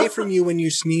stay away from you when you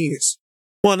sneeze.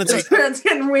 Well, and it's like, It's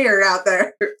getting weird out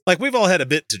there. like we've all had a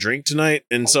bit to drink tonight,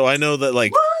 and so I know that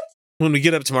like when we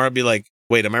get up tomorrow, I'll be like,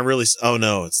 wait, am I really? Oh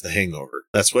no, it's the hangover.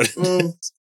 That's what it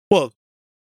is. Well,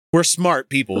 we're smart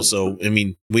people, so I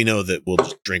mean, we know that we'll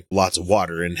just drink lots of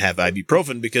water and have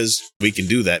ibuprofen because we can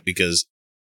do that because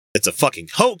it's a fucking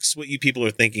hoax what you people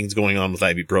are thinking is going on with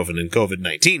ibuprofen and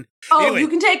COVID-19. Oh, Anyway, you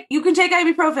can take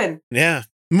ibuprofen. yeah.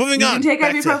 Moving You on. can take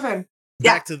back ibuprofen.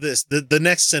 back to this. The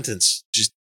next sentence.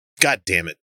 Just God damn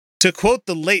it. To quote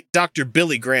the late Dr.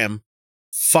 Billy Graham,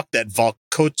 fuck that not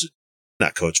Coach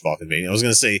Vulcanvania. I was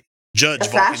gonna say Judge A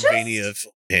fascist? Vulcanvania.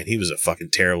 Man, he was a fucking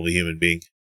terrible human being.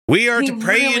 We are He to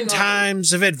pray really in was.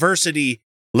 times of adversity,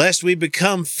 lest we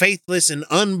become faithless and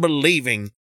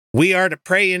unbelieving. We are to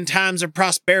pray in times of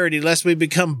prosperity, lest we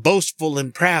become boastful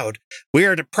and proud. We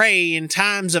are to pray in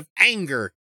times of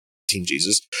anger, Team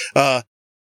Jesus,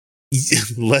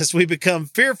 lest we become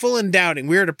fearful and doubting.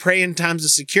 We are to pray in times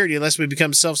of security, lest we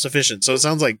become self-sufficient. So it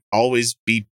sounds like always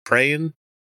be praying.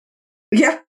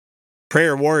 Yeah.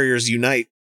 Prayer warriors unite.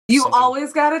 You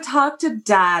always got to talk to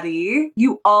daddy.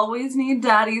 You always need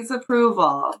daddy's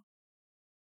approval.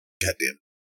 Goddamn.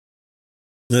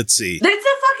 Let's see. It's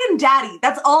a fucking daddy.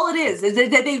 That's all it is.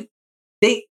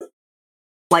 They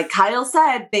like Kyle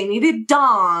said, they needed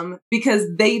Dom because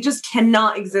they just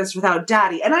cannot exist without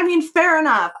daddy. And I mean, fair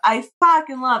enough. I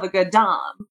fucking love a good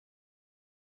Dom.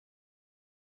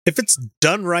 If it's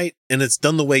done right and it's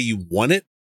done the way you want it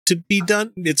to be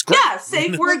done, it's great. Yeah,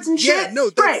 safe words and shit. Yeah, no,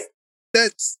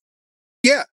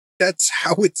 that's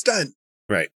how it's done.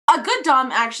 Right. A good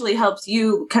Dom actually helps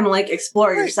you kind of like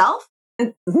explore yourself.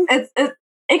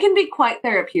 It can be quite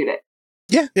therapeutic.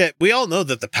 Yeah. We all know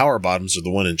that the power bottoms are the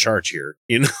one in charge here,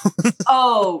 you know?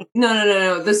 Oh,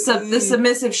 no. The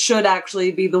submissive should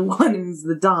actually be the one who's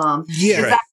the Dom. Yeah. It's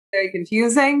Right. actually very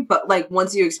confusing, but like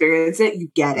once you experience it, you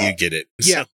get it. You get it.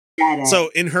 Yeah. Get it. So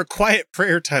in her quiet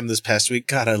prayer time this past week,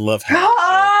 God, I love how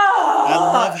I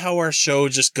love how our show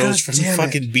just goes God from damn it.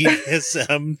 fucking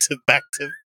BDSM to back to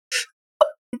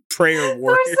prayer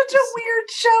warriors. They're such a weird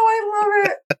show. I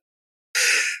love it.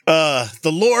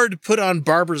 The Lord put on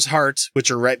Barbara's heart, which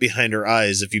are right behind her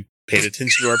eyes if you paid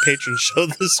attention to our patron show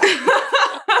this week.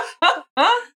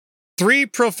 3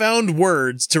 profound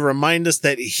words to remind us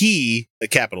that he, a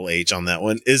capital H on that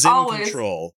one, is in Always.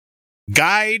 control.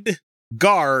 Guide,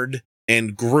 guard,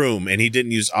 and groom. And he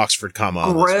didn't use Oxford comma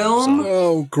on this one, Groom? so-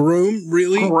 Oh, groom?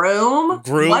 Really? Groom?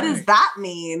 Groom? What does that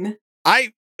mean?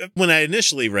 When I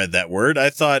initially read that word, I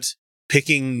thought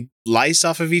picking lice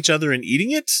off of each other and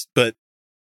eating it, but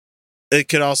it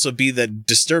could also be that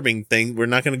disturbing thing we're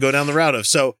not going to go down the route of.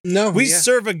 So No. we yeah.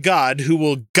 serve a God who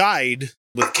will guide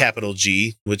with capital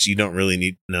G, which you don't really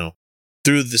need to know,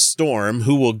 through the storm,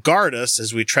 who will guard us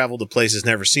as we travel to places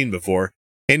never seen before,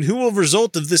 and who will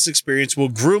result of this experience will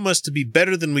groom us to be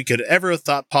better than we could ever have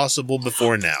thought possible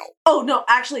before now. Oh, no,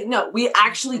 actually, no. We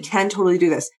actually can totally do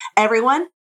this. Everyone,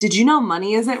 did you know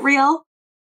money isn't real?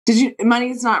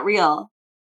 Money is not real.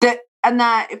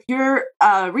 That if you're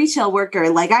a retail worker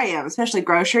like I am, especially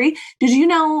grocery, did you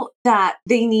know that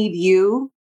they need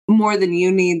you more than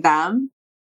you need them?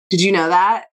 Did you know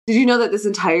that? Did you know that this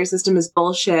entire system is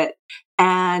bullshit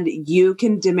and you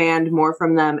can demand more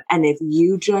from them? And if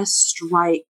you just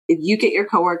strike, if you get your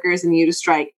coworkers and you to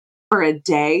strike for a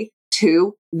day,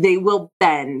 2, they will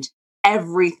bend.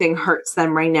 Everything hurts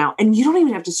them right now. And you don't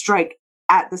even have to strike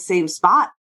at the same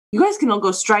spot. You guys can all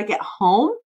go strike at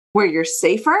home where you're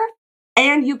safer.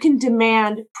 And you can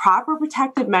demand proper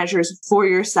protective measures for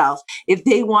yourself. If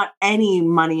they want any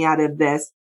money out of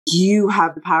this, you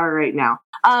have the power right now.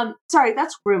 Sorry,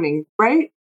 that's grooming,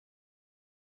 right?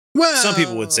 Well, Some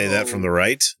people would say that from the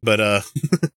right, but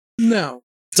No.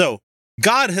 So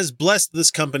God has blessed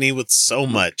this company with so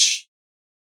much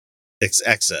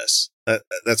excess.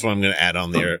 That's what I'm going to add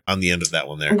on there on the end of that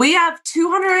one there. We have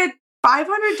 200,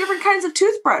 500 different kinds of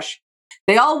toothbrush.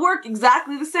 They all work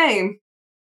exactly the same,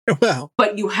 Well,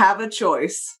 but you have a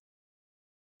choice.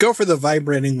 go for the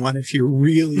vibrating one if you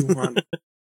really want,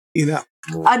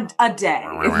 A day.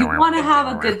 If you want to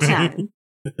have a good time.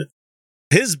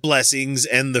 His blessings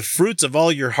and the fruits of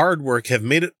all your hard work have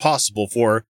made it possible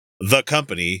for the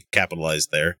company,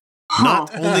 capitalized there,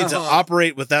 not only to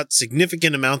operate without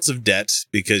significant amounts of debt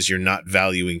because you're not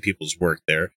valuing people's work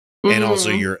there, and also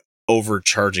you're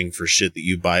overcharging for shit that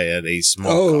you buy at a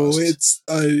small cost. It's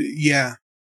yeah.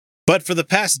 But for the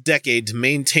past decade to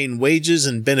maintain wages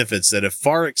and benefits that have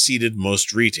far exceeded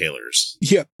most retailers.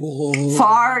 Yeah.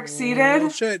 Far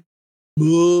exceeded?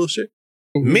 Bullshit.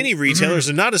 Many retailers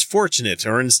are not as fortunate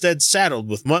or instead saddled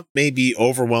with what may be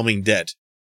overwhelming debt.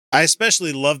 I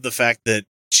especially love the fact that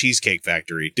Cheesecake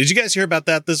Factory. Did you guys hear about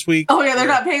that this week? Oh, yeah, they're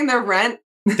not paying their rent.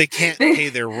 They can't pay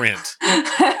their rent.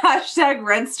 Hashtag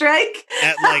rent strike.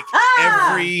 At like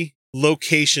every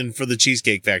location for the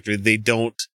Cheesecake Factory, they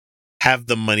don't have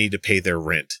the money to pay their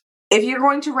rent. If you're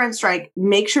going to rent strike,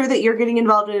 make sure that you're getting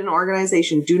involved in an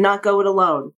organization. Do not go it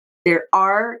alone. There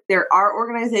are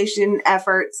organization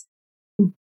efforts.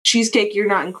 Cheesecake, you're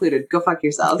not included. Go fuck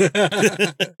yourselves.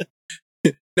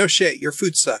 No shit, your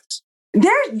food sucks.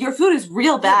 Your food is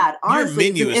real bad. Honestly,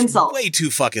 your menu it's an insult. Way too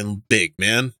fucking big,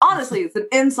 man. Honestly, it's an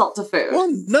insult to food. Well,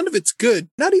 none of it's good.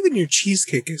 Not even your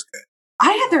cheesecake is good.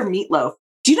 I had their meatloaf.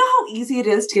 Do you know how easy it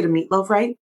is to get a meatloaf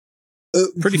right?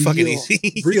 Pretty fucking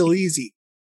easy. Real easy.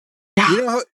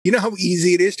 Yeah. You know how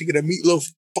easy it is to get a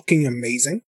meatloaf fucking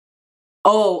amazing?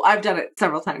 Oh, I've done it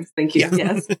several times. Thank you. Yeah.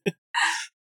 Yes.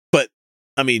 But,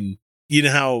 I mean, you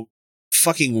know how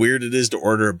fucking weird it is to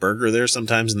order a burger there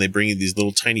sometimes and they bring you these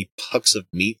little tiny pucks of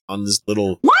meat on this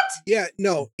little... What? Yeah,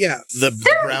 no, yeah. They're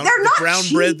not brown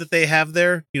cheap. bread that they have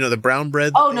there. You know, the brown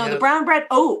bread. Oh, no, the brown bread.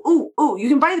 Oh, you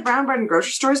can buy the brown bread in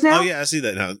grocery stores now. Oh, yeah, I see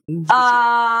that now.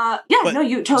 Yeah, no,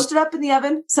 you toast it up in the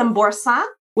oven. Some boursin,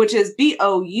 which is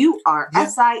Boursin.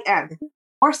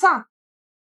 Boursin.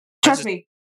 Trust me.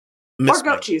 Or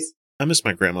goat cheese. I miss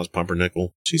my grandma's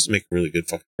pumpernickel. She used to make really good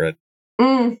fucking bread.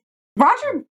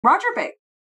 Roger Bake.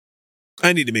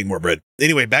 I need to make more bread.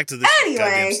 Anyway, back to this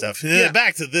goddamn stuff. Yeah.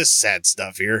 Back to this sad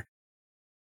stuff here.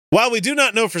 While we do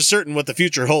not know for certain what the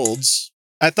future holds,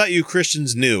 I thought you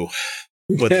Christians knew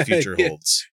what the future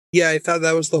holds. Yeah, I thought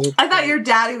that was the whole... I thought your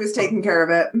daddy was taking care of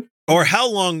it. Or how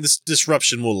long this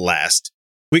disruption will last.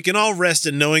 We can all rest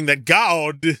in knowing that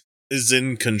God is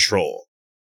in control.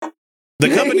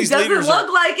 The company's it doesn't leaders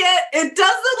look like it. It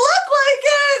doesn't look like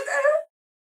it.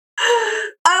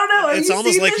 I don't know. Have it's you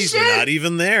almost seen like this he's shit? not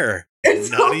even there.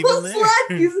 It's not even almost there.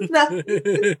 like he's not.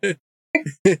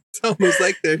 It's almost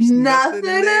like there's Nothing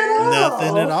at all.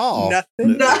 Nothing at all.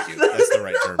 Nothing. Thank you. That's the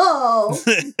right term. Oh.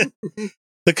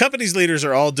 The company's leaders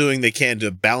are all doing they can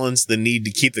to balance the need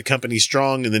to keep the company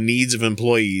strong and the needs of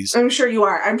employees. I'm sure you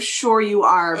are. I'm sure you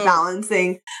are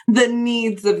balancing the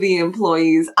needs of the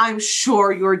employees. I'm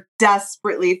sure you're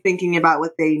desperately thinking about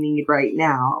what they need right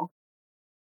now.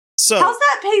 So how's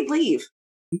that paid leave?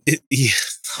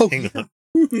 Hang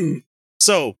on.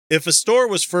 So, if a store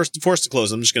was forced to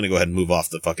close, I'm just going to go ahead and move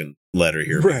off the fucking letter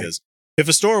here because if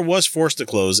a store was forced to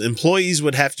close, employees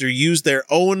would have to use their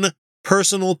own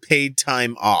personal paid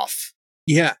time off.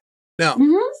 Yeah. No.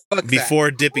 Fuck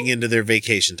before dipping into their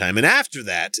vacation time. And after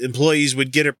that, employees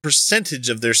would get a percentage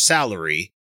of their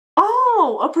salary.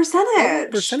 Oh, a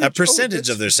percentage. A percentage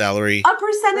of their salary. A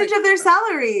percentage of their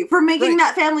salary for making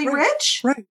that family rich?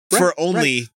 Right. For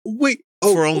only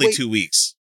 2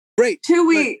 weeks. Right. 2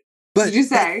 weeks. But did you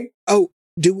say?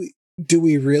 Do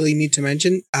we really need to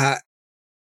mention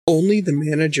only the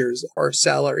managers are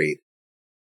salaried?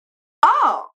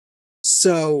 Oh.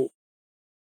 So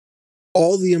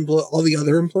all the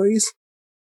other employees?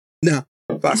 No.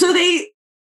 Fuck. So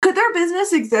could their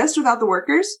business exist without the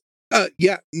workers?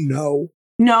 Yeah, no.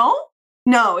 No,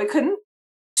 it couldn't.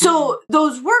 So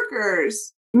those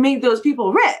workers made those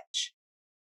people rich.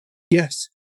 Yes.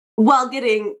 While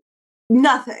getting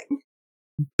nothing.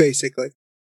 Basically.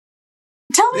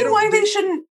 Tell me why they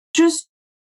shouldn't just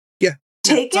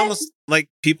take it's almost like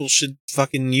people should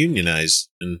fucking unionize.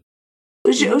 And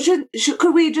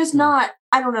could we just not?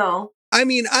 I don't know. I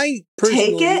mean, I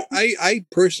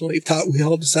personally thought we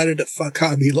all decided to fuck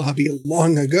Hobby Lobby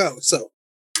long ago. So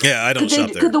yeah, I don't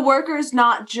shop there. Could the workers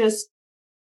not just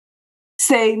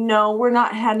say no? We're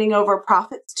not handing over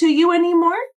profits to you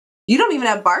anymore. You don't even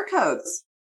have barcodes.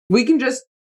 We can just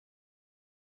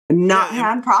not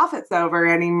hand profits over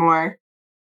anymore.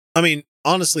 I mean,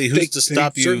 honestly, who's to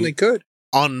stop you? Certainly could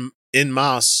en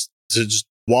masse to just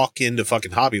walk into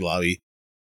fucking Hobby Lobby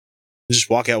and just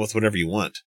walk out with whatever you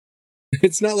want.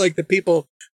 It's not like the people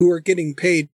who are getting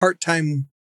paid part-time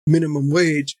minimum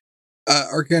wage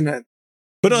are gonna.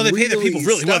 But no, they pay their people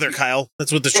really well there, Kyle.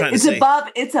 That's what they're trying to say.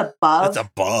 It's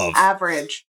above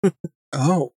average.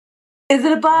 Oh. Is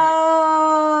it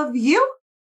above you?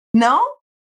 No?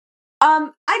 I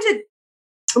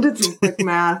did some quick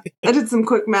math. I did some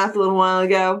quick math a little while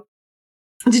ago.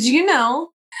 Did you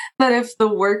know that if the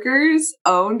workers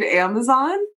owned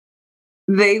Amazon,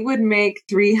 they would make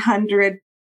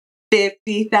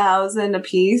 $350,000 a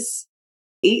piece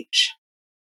each?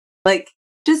 Like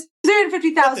just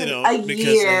 $350,000 a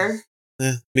year.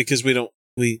 Because we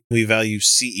value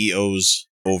CEOs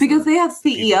over because they have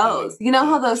CEOs. You know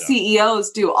how those CEOs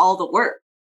do all the work,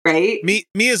 right? Me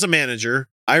as a manager,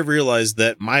 I realize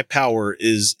that my power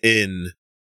is in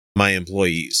my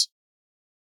employees.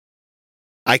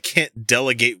 I can't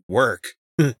delegate work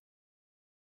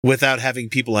without having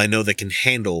people I know that can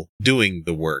handle doing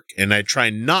the work. And I try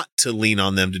not to lean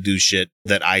on them to do shit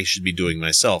that I should be doing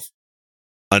myself.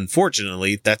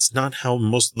 Unfortunately, that's not how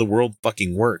most of the world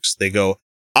fucking works. They go,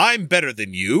 I'm better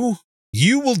than you.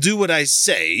 You will do what I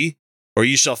say, or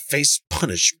you shall face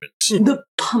punishment. The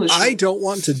punishment. I don't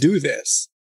want to do this.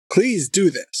 Please do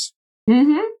this.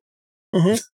 Mm-hmm.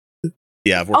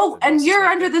 Yeah. Oh, and you're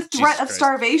under the threat of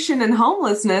starvation and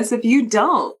homelessness if you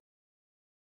don't.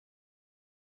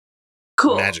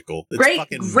 Cool. Magical. It's great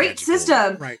magical.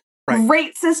 system. Right.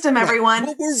 Great system,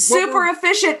 everyone. Super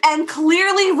efficient and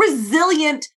clearly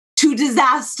resilient to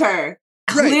disaster.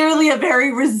 Clearly a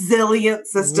very resilient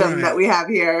system that we have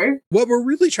here. What we're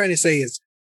really trying to say is,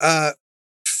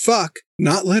 fuck,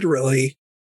 not literally,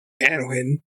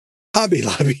 Anwin, Hobby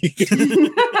Lobby.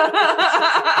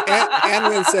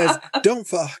 Anwin says, don't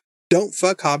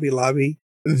fuck Hobby Lobby.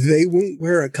 They won't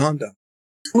wear a condom.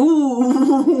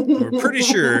 Ooh. We're pretty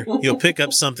sure you'll pick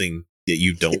up something that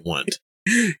you don't want.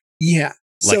 Yeah.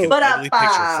 Like so, an ugly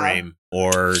picture frame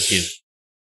or...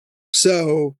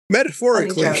 So,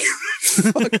 metaphorically,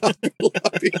 fuck Hobby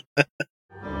Lobby.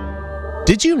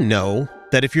 Did you know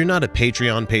that if you're not a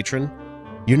Patreon patron,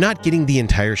 you're not getting the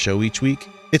entire show each week?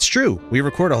 It's true. We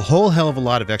record a whole hell of a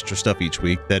lot of extra stuff each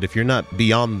week that if you're not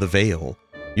beyond the veil,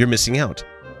 you're missing out.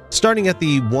 Starting at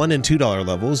the $1 and $2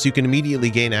 levels, you can immediately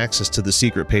gain access to the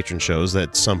secret patron shows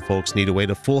that some folks need to wait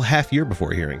a full half year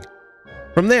before hearing.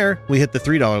 From there, we hit the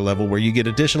 $3 level where you get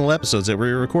additional episodes that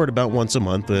we record about once a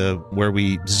month, where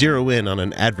we zero in on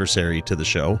an adversary to the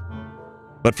show.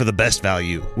 But for the best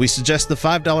value, we suggest the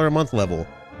 $5 a month level,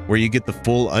 where you get the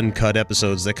full uncut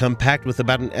episodes that come packed with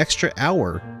about an extra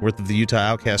hour worth of the Utah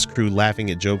Outcast crew laughing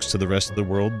at jokes to the rest of the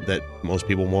world that most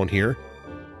people won't hear,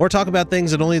 or talk about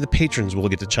things that only the patrons will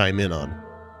get to chime in on.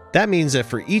 That means that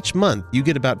for each month, you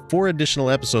get about 4 additional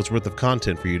episodes worth of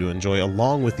content for you to enjoy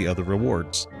along with the other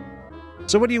rewards.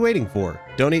 So what are you waiting for?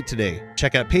 Donate today.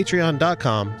 Check out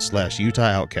patreon.com/Utah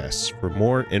Outcasts for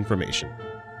more information.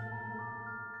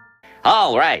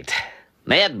 All right.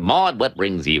 Ned, Maud, what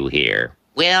brings you here?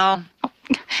 Well...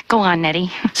 Go on,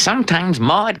 Nettie. Sometimes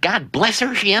Maud, God bless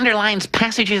her, she underlines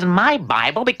passages in my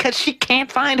Bible because she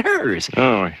can't find hers.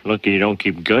 Oh, lucky you don't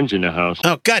keep guns in the house.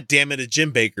 Oh, God damn it, a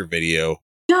Jim Baker video.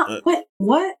 No,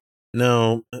 what?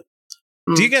 No.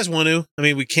 Do you guys want to? I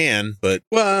mean, we can, but...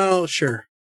 Well, sure.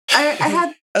 I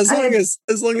had... As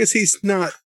long as he's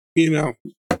not,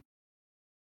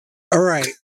 all right.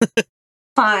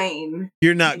 Fine.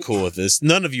 You're not cool with this.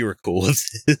 None of you are cool with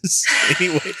this.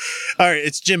 Anyway, all right,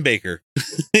 it's Jim Baker.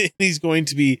 He's going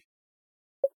to be...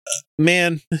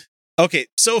 Man. Okay,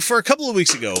 so for a couple of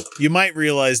weeks ago, you might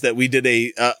realize that we did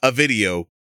a video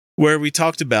where we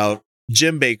talked about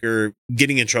Jim Baker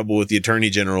getting in trouble with the Attorney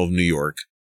General of New York.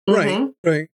 Right.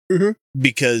 Mm-hmm.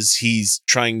 Because he's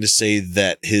trying to say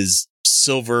that his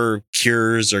silver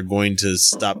cures are going to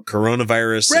stop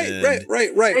coronavirus. Right.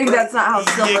 I think that's not how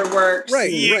silver works.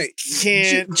 Right.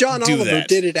 John Oliver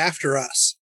did it after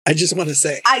us. I just want to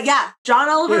say. Yeah. John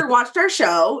Oliver watched our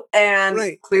show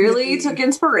and clearly took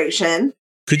inspiration.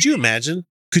 Could you imagine?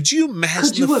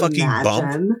 The fucking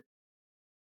bump?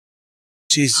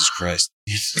 Jesus Christ.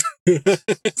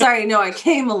 Sorry, no, I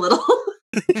came a little.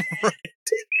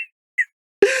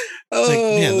 Right. Like,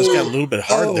 man, this got a little bit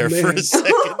hard there for a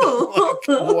second. Like,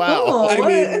 wow. I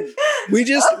mean, we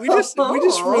just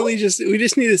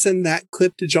need to send that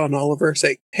clip to John Oliver.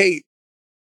 Say, hey,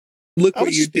 look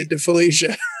what you did to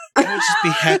Felicia. I would just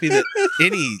be happy that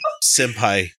any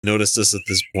senpai noticed us at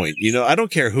this point. I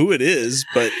don't care who it is,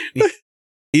 but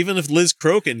even if Liz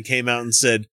Crokin came out and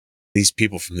said, these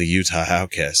people from the Utah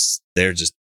Outcasts, they're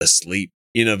just asleep.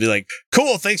 Be like,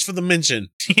 cool, thanks for the mention.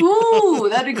 Ooh,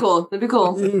 that'd be cool.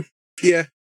 Yeah.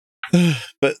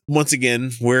 But once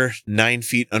again, we're 9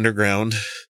 feet underground.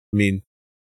 I mean,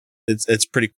 it's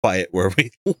pretty quiet where we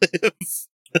live.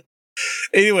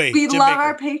 Anyway. We Jim love Baker.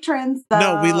 our patrons, though.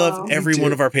 No, we love every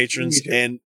one of our patrons,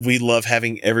 and we love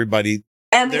having everybody.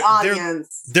 And the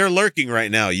audience. They're lurking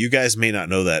right now. You guys may not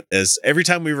know that, as every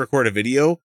time we record a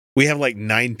video, we have like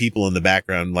 9 people in the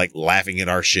background like laughing at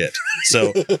our shit.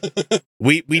 So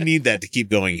we need that to keep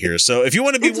going here. So if you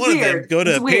want to be It's one weird. of them, go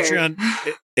to It's weird.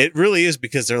 Patreon. It really is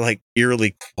because they're like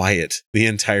eerily quiet the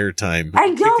entire time. I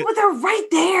know, but they're right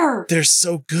there. They're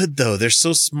so good though. They're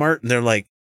so smart, and they're like,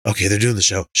 okay, they're doing the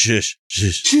show. Shush,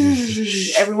 shush,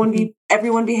 shush.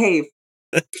 Everyone behave.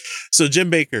 So Jim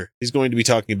Baker, he's going to be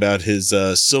talking about his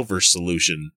silver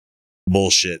solution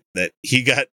bullshit that he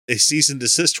got a cease and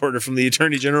desist order from the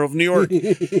Attorney General of New York.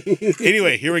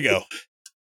 Anyway, here we go.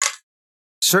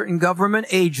 Certain government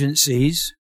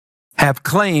agencies have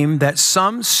claimed that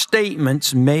some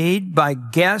statements made by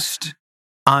guests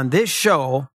on this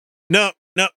show. No,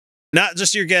 not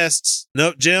just your guests.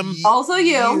 No, Jim. Also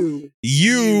you.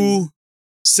 You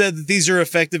said that these are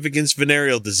effective against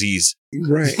venereal disease.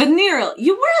 Right. Venereal.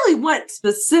 You really went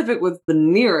specific with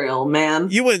venereal, man.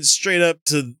 You went straight up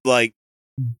to like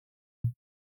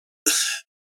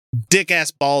dick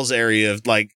ass balls area of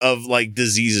like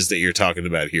diseases that you're talking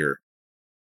about here.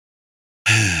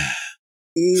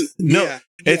 No, Yeah,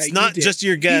 it's you not did. just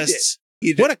your You guests. did.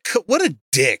 You did. What a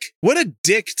dick. What a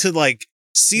dick to like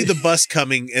see the bus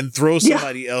coming and throw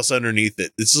somebody else underneath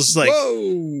it. It's just like,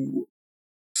 Whoa.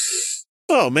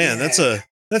 oh man,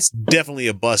 that's definitely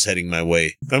a bus heading my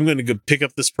way. I'm going to go pick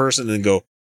up this person and go,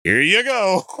 here you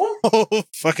go.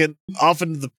 Fucking off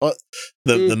into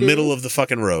the middle of the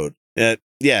fucking road.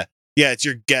 Yeah, it's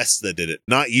your guests that did it,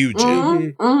 not you,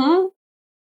 Jim. Mm-hmm.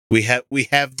 We have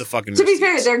the fucking To be receipts.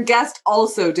 fair, their guest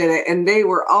also did it, and they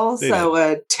were also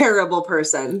a terrible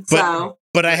person.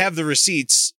 But I have the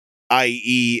receipts,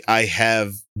 i.e., I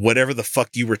have whatever the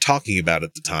fuck you were talking about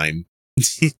at the time.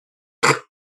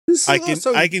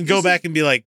 I can go back and be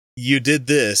like, you did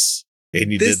this,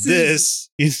 and you did this,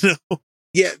 you know?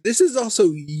 Yeah, this is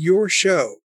also your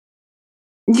show.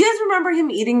 You guys remember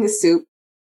him eating the soup?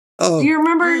 Oh, Do you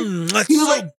remember? That's He was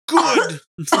so like, good.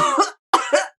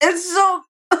 It's so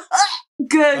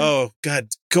good. Oh God,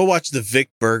 go watch the Vic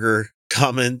Berger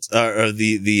comment or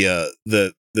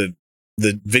the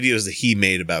videos that he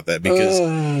made about that,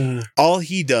 because all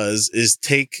he does is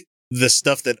take the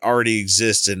stuff that already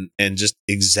exists and just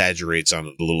exaggerates on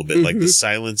it a little bit, like the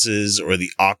silences or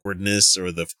the awkwardness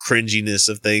or the cringiness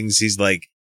of things. He's like,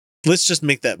 let's just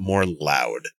make that more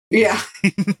loud. Yeah.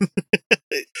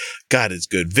 God, it's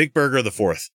good. Vic Berger the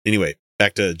fourth. Anyway,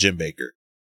 back to Jim Baker.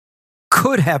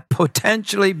 Could have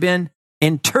potentially been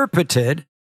interpreted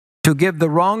to give the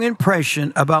wrong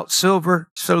impression about silver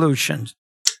solutions.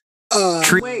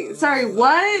 Wait, sorry,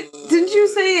 what? Didn't you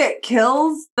say it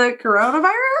kills the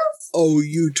coronavirus? Oh,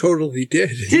 you totally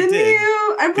did. Didn't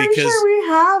you? I'm pretty Because- sure we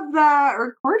have that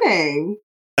recording.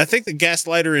 I think the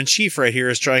gaslighter in chief right here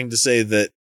is trying to say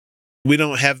that we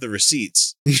don't have the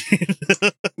receipts.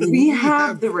 We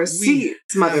have the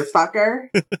receipts, motherfucker.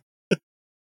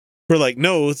 We're like,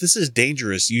 no, this is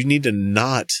dangerous. You need to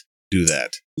not do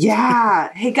that.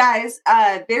 Yeah. Hey guys,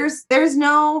 there's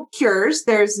no cures,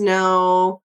 there's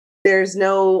no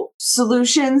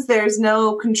solutions, there's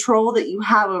no control that you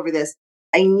have over this.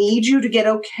 I need you to get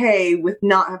okay with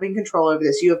not having control over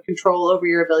this. You have control over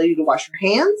your ability to wash your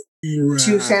hands,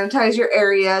 to sanitize your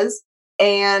areas,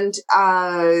 and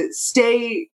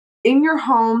stay in your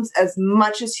homes as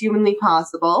much as humanly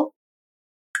possible.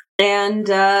 And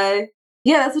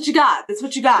yeah, that's what you got. That's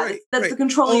what you got. That's the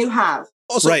control you have.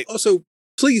 Also,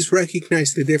 please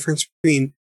recognize the difference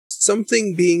between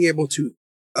something being able to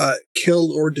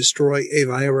kill or destroy a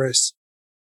virus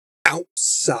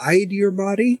outside your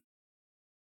body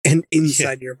and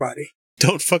inside your body.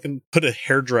 Don't fucking put a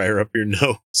hairdryer up your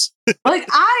nose. Like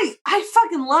I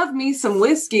fucking love me some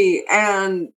whiskey,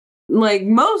 and like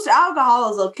most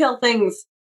alcohols will kill things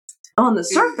on the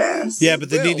surface. Yeah,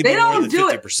 but they need to be They more don't than do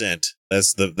it. 50%.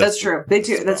 That's true. They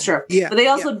do. That's true. Yeah, but they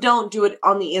also don't do it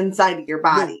on the inside of your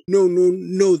body.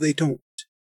 No, they don't.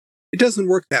 It doesn't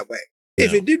work that way.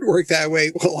 If it did work that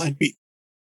way, well, I'd be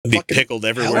pickled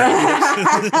everywhere.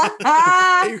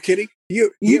 Are you kidding?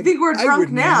 You think we're drunk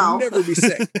now? I would never be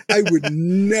sick. I would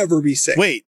never be sick.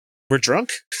 Wait, we're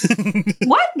drunk?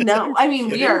 What? No, I mean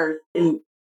we're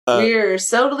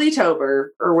sodally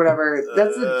tober or whatever.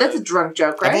 That's a drunk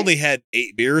joke, right? I've only had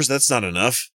 8 beers. That's not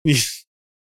enough.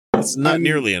 That's not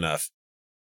nearly enough.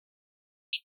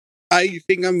 I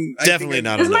think I'm definitely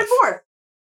not This is enough. my fourth.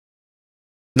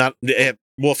 Not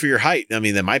well for your height. I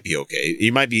mean, that might be okay.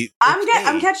 You might be.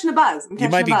 I'm catching a buzz. You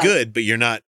might be good, but you're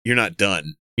not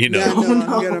done. You know. Yeah, no,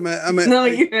 I'm good. I'm a, No,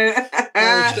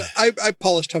 I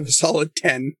polished off a solid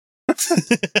 10. And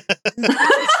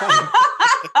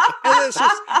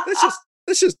that's just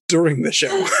during the show.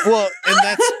 Well,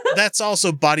 and that's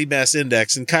also body mass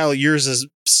index. And Kyle, yours is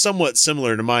somewhat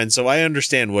similar to mine, so I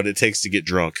understand what it takes to get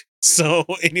drunk. So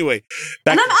anyway,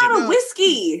 back and I'm to out of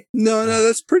whiskey. No,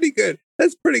 that's pretty good.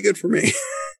 That's pretty good for me.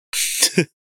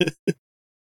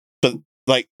 But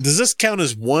like, does this count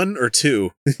as 1 or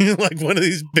 2? Like one of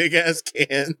these big ass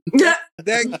cans?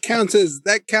 That counts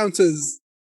as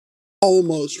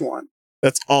almost 1.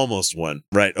 That's almost 1,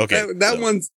 right? Okay,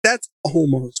 that's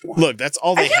almost 1. Look, that's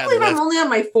all they I can't had believe left. I'm only on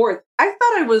my 4th. I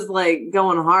thought I was like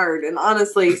going hard, and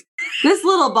honestly, this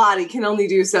little body can only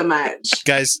do so much.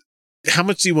 Guys, how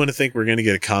much do you want to think we're going to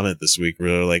get a comment this week where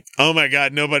they're like, "Oh my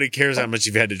god, nobody cares how much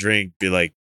you've had to drink"? Be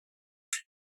like,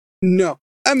 no.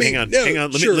 I mean, hang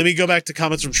on. Let me go back to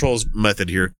comments from Trolls Method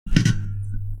here.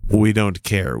 We don't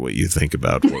care what you think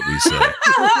about what we say.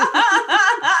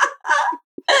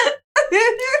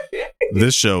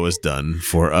 This show is done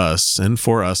for us and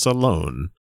for us alone.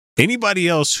 Anybody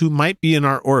else who might be in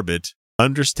our orbit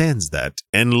understands that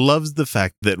and loves the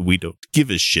fact that we don't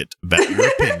give a shit about your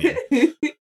opinion.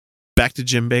 Back to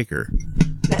Jim Baker.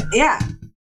 Yeah.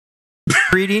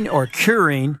 Treating or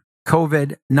curing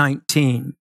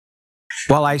COVID-19.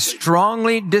 While I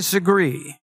strongly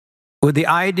disagree with the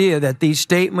idea that these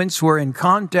statements were in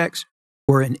context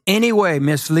or in any way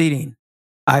misleading,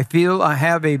 I feel I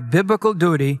have a biblical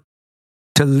duty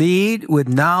to lead with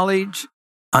knowledge,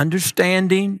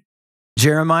 understanding.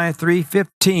 Jeremiah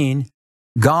 3:15,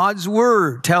 God's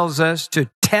word tells us to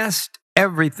test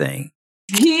everything.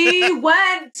 He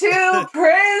went to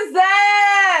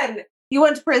prison. He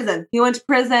went to prison.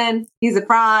 He's a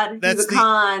fraud. He's a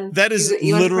con. That is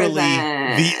literally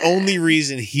the only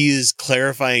reason he is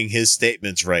clarifying his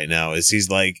statements right now is he's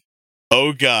like,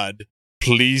 "Oh God,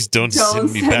 please don't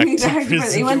send me back to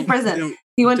prison." He went to prison.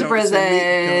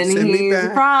 He's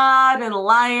a fraud and a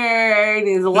liar. And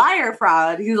he's a liar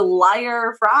fraud. He's a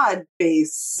liar fraud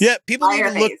base. Yeah, people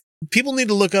need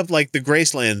to look up like the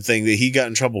Graceland thing that he got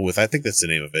in trouble with. I think that's the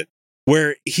name of it.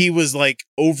 Where he was like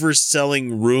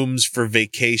overselling rooms for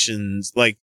vacations,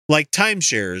 like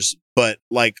timeshares, but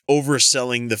like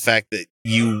overselling the fact that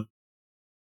he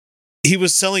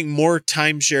was selling more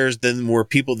timeshares than were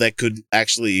people that could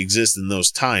actually exist in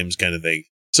those times, kind of thing.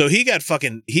 So he got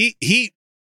fucking he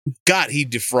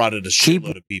defrauded a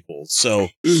shitload of people. So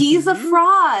he's a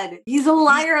fraud. He's a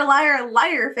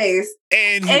liar face.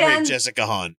 And he raped Jessica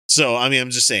Hahn. So I mean,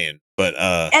 I'm just saying. But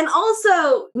and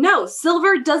also, no,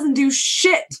 silver doesn't do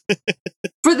shit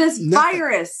for this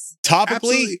virus. Topically,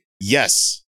 Absolutely.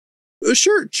 Yes.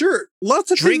 Sure. Lots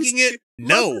of drinking things, it.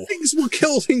 No, lots of things will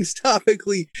kill things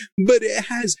topically, but it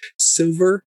has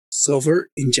silver,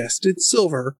 ingested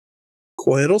silver,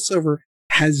 colloidal silver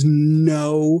has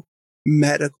no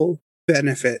medical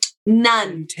benefit.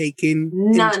 None. Taken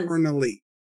internally.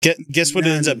 Guess what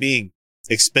it ends up being?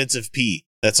 Expensive pee.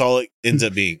 That's all it ends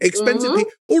up being. Expensive pee,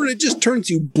 or it just turns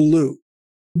you blue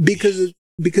because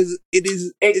it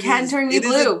is. It can turn you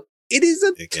blue.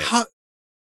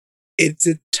 It's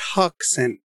a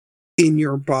toxin in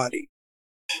your body.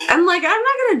 I'm not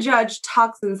going to judge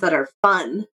toxins that are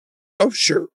fun. Oh,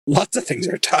 sure. Lots of things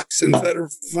are toxins that are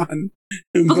fun.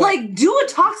 But like, do a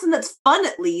toxin that's fun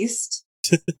at least.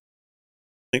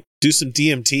 Do some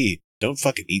DMT. Don't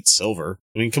fucking eat silver.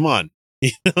 I mean, come on. You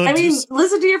know,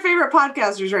 listen to your favorite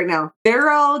podcasters right now.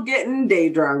 They're all getting day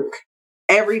drunk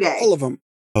every day. All of them.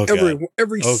 Oh God.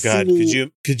 Every oh God.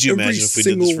 Could you imagine if we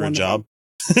did this for a job?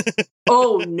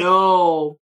 Oh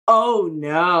no.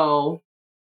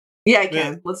 Yeah, I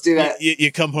can. Let's do that.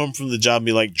 You come home from the job and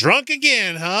be like, drunk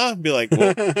again, huh? Be like,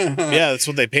 well, yeah, that's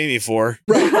what they pay me for.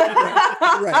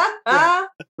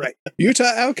 Right.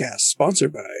 Utah Outcast,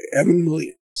 sponsored by Evan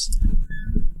Williams.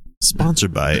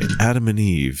 Sponsored by Adam and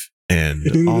Eve.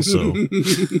 And also,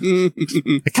 I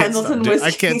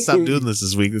can't stop doing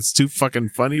this week. It's too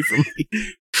fucking funny for me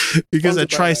because I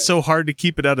try so hard to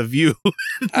keep it out of view.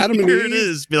 Adam and Here Eve, it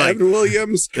is. Be like, Evan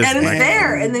Williams, and it's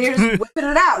there, and then you're just whipping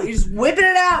it out. You're just whipping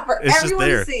it out for everyone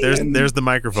to see. There's the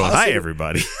microphone. Hi,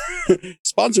 everybody.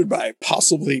 Sponsored by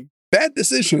possibly bad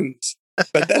decisions.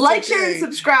 But that's like, share, and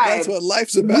subscribe. That's what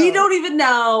life's about. We don't even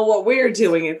know what we're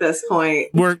doing at this point.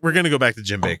 We're gonna go back to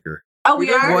Jim Baker. Oh,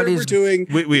 we are. What we're doing?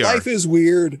 We are. Life is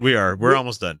weird. We are. We're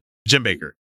almost done. Jim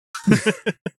Baker.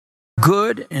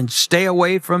 Good and stay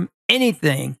away from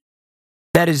anything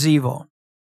that is evil.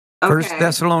 Okay. 1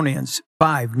 Thessalonians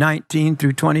 5:19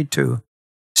 through 22.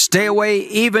 Stay away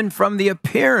even from the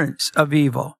appearance of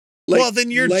evil. Well,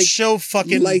 then your show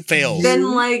fucking fails. Then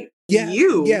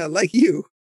you. Yeah, like you.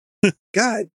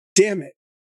 God damn it.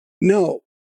 No.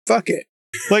 Fuck it.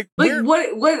 Like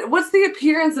what's the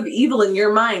appearance of evil in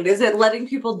your mind? Is it letting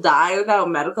people die without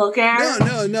medical care?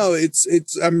 No.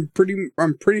 It's I'm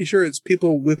pretty sure it's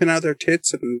people whipping out their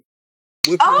tits and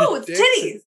it's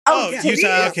titties. Utah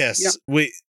Outcasts.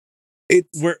 Yeah.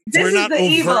 We're not the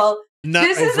evil.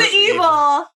 This is the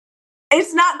evil.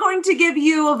 It's not going to give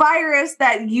you a virus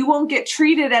that you won't get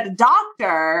treated at a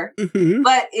doctor,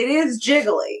 but it is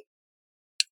jiggly.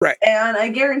 Right. And I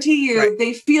guarantee you,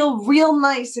 they feel real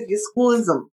nice if you squeeze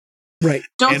them. Right.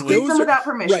 Don't squeeze them without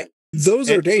permission. Right. Those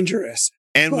are dangerous.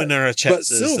 And when our chat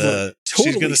says Silver,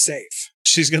 she's going to safe.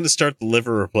 She's going to start the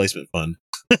liver replacement fund.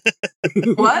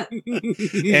 What?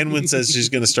 Anwin says she's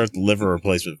going to start the liver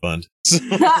replacement fund. So.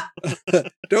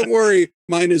 Don't worry,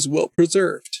 mine is well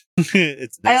preserved.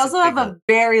 It's I also have a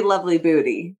very lovely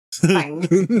booty.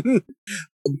 I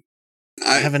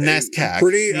have a nice cock.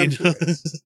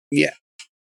 Yeah.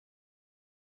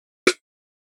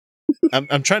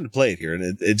 I'm trying to play it here,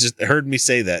 and it just heard me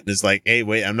say that, and it's like, hey,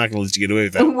 wait, I'm not going to let you get away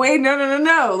with that. Wait,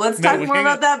 no. Let's talk more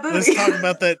about that booty. Let's talk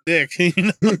about that dick.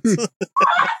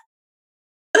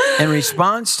 In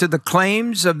response to the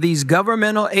claims of these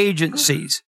governmental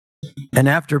agencies, and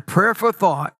after prayerful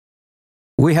thought,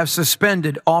 we have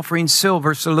suspended offering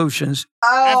silver solutions.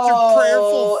 After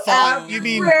prayerful thought, you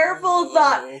mean prayerful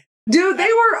thought? Dude, they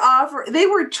were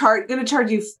going to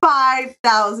charge you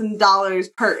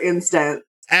 $5,000 per instance.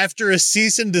 After a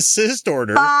cease and desist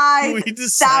order, we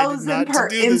decided not to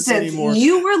do this anymore.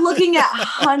 You were looking at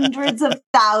hundreds of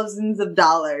thousands of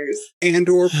dollars.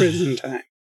 And/or prison time.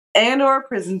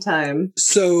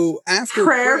 So after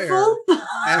prayerful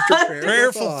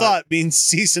thought means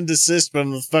cease and desist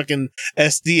from the fucking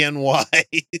SDNY.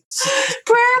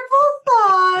 Prayerful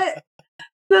thought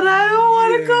that I don't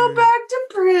want to go back to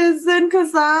prison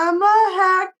because I'm a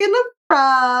hack and a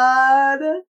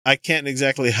fraud. I can't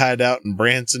exactly hide out in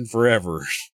Branson forever.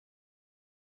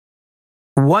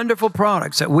 Wonderful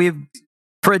products that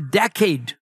for a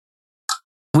decade,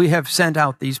 we have sent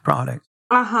out these products.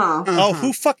 Oh,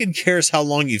 who fucking cares how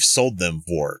long you've sold them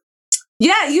for?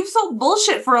 Yeah, you've sold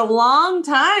bullshit for a long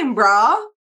time, bro.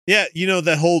 Yeah,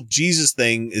 that whole Jesus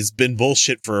thing has been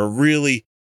bullshit for a really,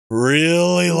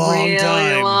 really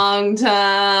long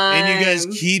time. And you guys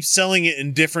keep selling it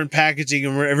in different packaging,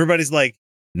 and everybody's like,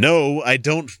 no, I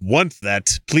don't want that.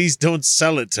 Please don't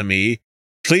sell it to me.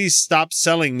 Please stop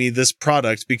selling me this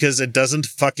product because it doesn't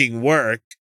fucking work.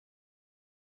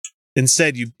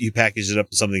 Instead, you package it up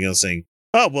with something else saying,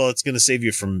 oh, well, it's going to save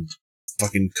you from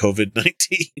fucking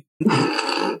COVID-19.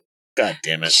 God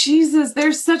damn it. Jesus,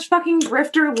 they're such fucking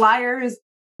grifter liars.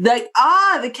 Like,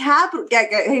 the capital.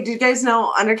 Hey, do you guys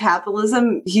know under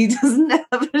capitalism, he doesn't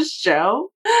have a show?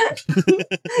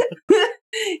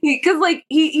 Because,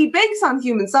 he banks on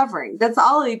human suffering. That's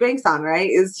all he banks on, right?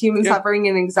 Is human suffering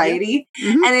and anxiety.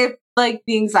 Yeah. Mm-hmm. And if,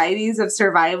 the anxieties of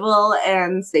survival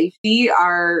and safety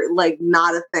are,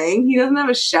 not a thing, he doesn't have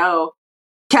a show.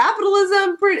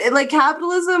 Capitalism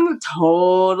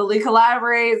totally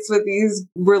collaborates with these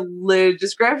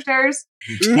religious grifters.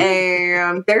 Mm-hmm.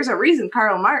 And there's a reason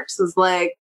Karl Marx was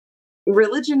like,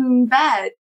 religion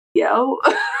bad, yo.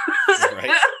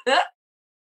 Right.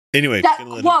 Anyway.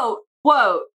 Quote,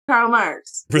 Karl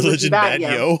Marx. Religion bad,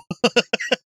 yo.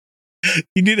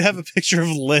 You need to have a picture of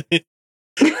Lenin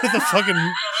with a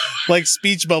fucking,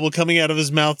 speech bubble coming out of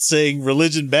his mouth saying,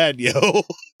 religion bad, yo.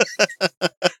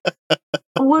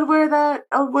 Would wear that.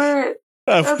 I'll wear it.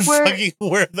 Fucking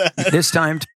wear that. This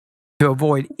time to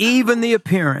avoid even the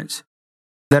appearance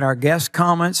that our guest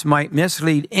comments might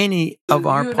mislead any of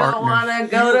our partners. You don't want to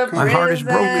go to prison. My heart is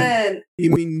broken. You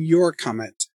mean your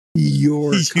comment?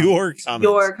 Your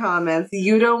comments.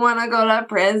 You don't want to go to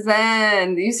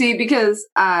prison. You see, because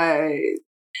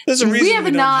there's a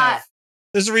reason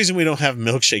there's a reason we don't have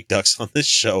milkshake ducks on this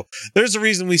show. There's a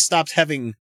reason we stopped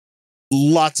having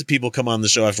lots of people come on the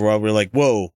show after a while. We're like,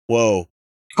 whoa.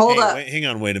 Hold up. Hang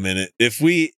on, wait a minute. If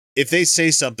they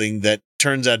say something that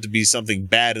turns out to be something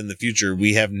bad in the future,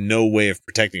 we have no way of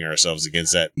protecting ourselves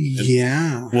against that.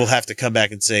 Yeah. We'll have to come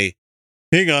back and say,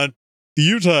 hang on, the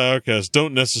Utah Outcasts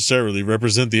don't necessarily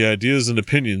represent the ideas and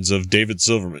opinions of David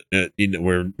Silverman. We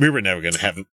were never going to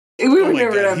have him. He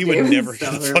would never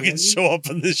fucking show up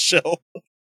on this show.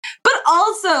 But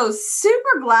also,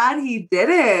 super glad he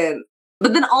didn't.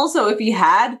 But then also, if he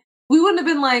had, we wouldn't have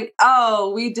been like,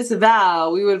 oh, we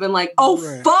disavow. We would have been like, oh,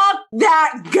 fuck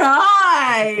that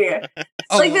guy.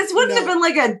 This wouldn't have been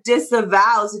like a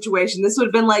disavow situation. This would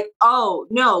have been like, oh,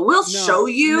 no, we'll show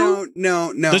you.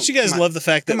 No. Don't you guys love the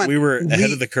fact that we were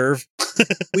ahead of the curve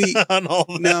on all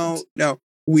of that? No.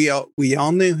 We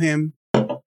all knew him.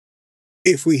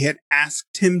 If we had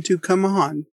asked him to come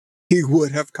on, he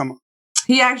would have come on.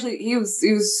 He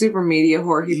was super media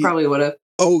whore. He probably would have.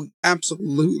 Oh,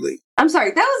 absolutely. I'm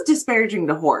sorry, that was disparaging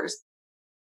to whores.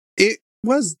 It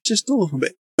was just a little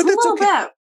bit, but that's okay.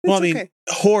 Well, I mean,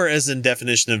 whore as in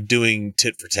definition of doing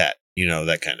tit for tat,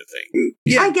 that kind of thing.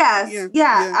 Yeah, I guess.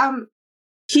 Yeah.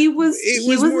 He was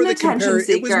an attention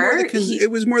seeker. It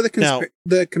was more the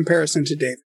comparison to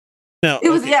David. No,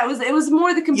 it was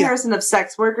more the comparison of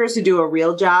sex workers who do a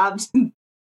real job.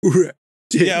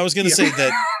 Yeah, I was going to say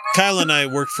that Kyle and I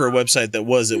worked for a website that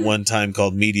was at one time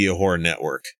called Media Whore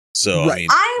Network. So right.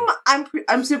 I mean,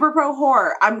 I'm super pro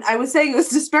whore. I was saying it was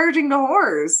disparaging to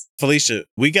whores. Felicia,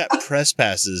 we got press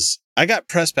passes. I got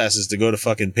press passes to go to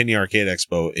fucking Penny Arcade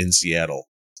Expo in Seattle.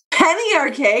 Penny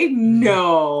Arcade?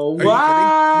 No. Are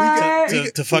what?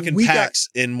 To fucking PAX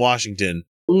in Washington.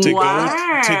 To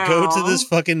go to this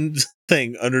fucking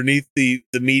thing underneath the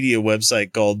media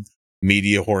website called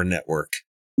Media Whore Network.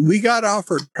 We got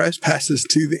offered press passes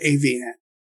to the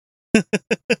AVNet.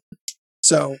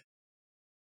 So,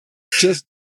 just...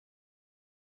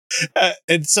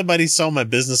 and somebody saw my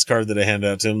business card that I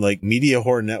handed out to him, like, Media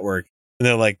Whore Network. And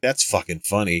they're like, that's fucking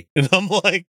funny. And I'm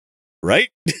like, right?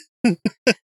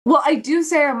 Well, I do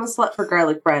say I'm a slut for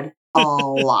garlic bread a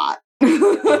lot.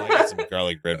 I got some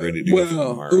garlic bread ready to go for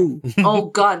tomorrow. Oh,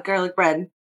 God, garlic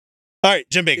bread. All right,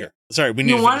 Jim Baker. Sorry, we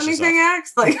need to want finish anything,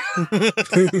 Axe? Like,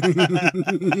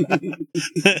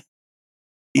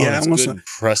 yeah, it's good and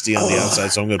crusty on the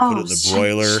outside, so I'm going to put it in the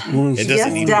broiler. It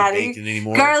doesn't need to be bacon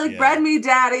anymore. Garlic bread me,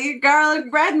 Daddy. Garlic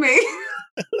bread me.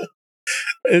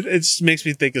 It just makes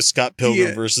me think of Scott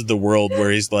Pilgrim versus the World,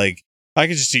 where he's like, I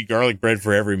could just eat garlic bread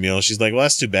for every meal. She's like, well,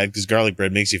 that's too bad because garlic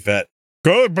bread makes you fat.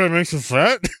 Garlic bread makes you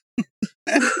fat?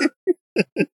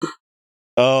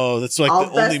 Oh, that's like all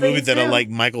the only movie that I like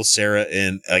Michael Cera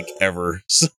in, like, ever.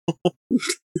 So.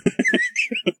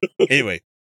 Anyway,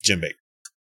 Jim Baker.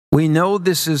 We know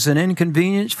this is an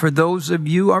inconvenience for those of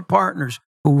you, our partners,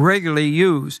 who regularly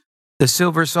use the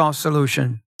Silver Sauce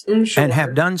solution and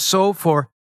have done so for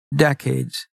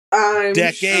decades.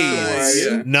 Decades.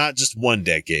 Sure. Not just one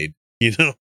decade.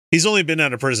 He's only been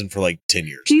out of prison for like 10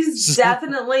 years. He's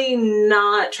definitely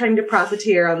not trying to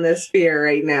profiteer on this fear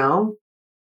right now.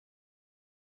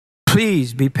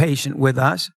 Please be patient with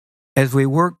us as we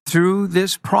work through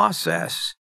this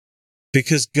process.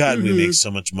 Because, God, we make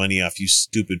so much money off you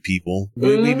stupid people.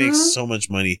 We make so much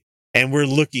money. And we're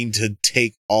looking to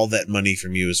take all that money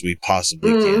from you as we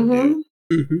possibly can do.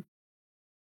 Mm-hmm.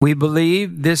 We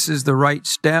believe this is the right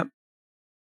step.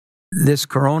 This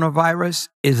coronavirus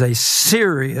is a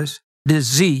serious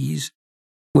disease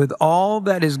with all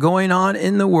that is going on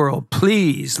in the world.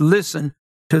 Please listen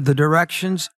to the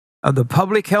directions of the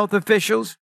public health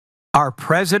officials, our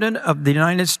President of the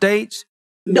United States.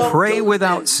 Pray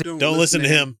without ceasing. Don't listen to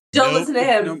him. Don't listen to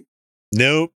him.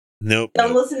 Nope.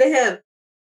 Don't listen to him.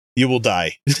 You will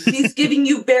die. He's giving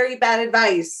you very bad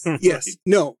advice. Yes.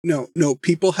 No.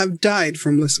 People have died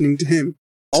from listening to him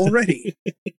already.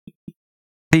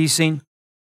 Ceasing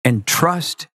and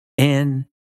trust in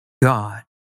God.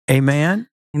 Amen?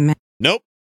 Nope.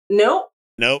 Nope.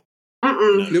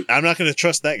 I'm not going to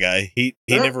trust that guy. He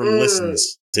never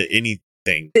listens to anything.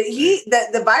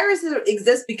 The virus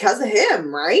exists because of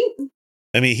him, right?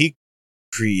 I mean, he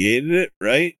created it,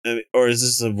 right? I mean, or is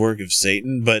this a work of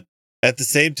Satan? But at the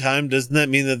same time, doesn't that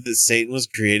mean that Satan was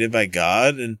created by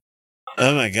God? And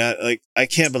oh my God, like, I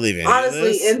can't believe it.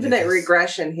 Honestly, infinite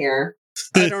regression here.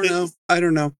 I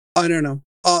don't know.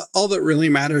 All that really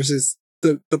matters is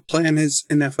the plan is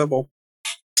ineffable.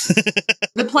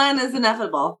 The plan is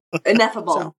ineffable.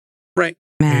 So, right.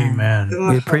 Amen.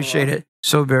 We appreciate it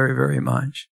so very, very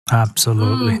much.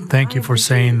 Absolutely. Thank you for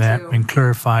saying that and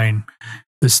clarifying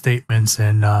the statements.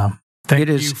 And thank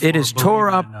you for it has tore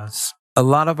up us. A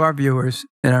lot of our viewers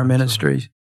in our ministries.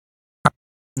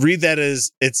 Read that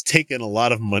as it's taken a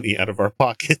lot of money out of our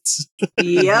pockets.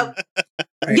 Yep.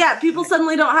 Yeah, people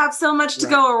suddenly don't have so much to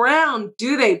go around,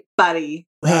 do they, buddy?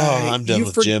 Oh, I'm done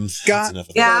with Jim. That's enough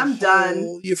of that. I'm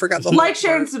done. You forgot the like,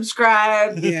 share, and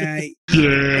subscribe. Yeah.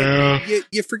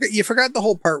 You forgot the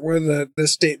whole part where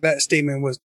that statement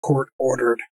was court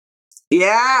ordered.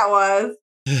 Yeah, it was.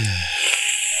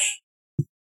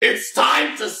 It's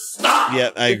time to stop. Yeah,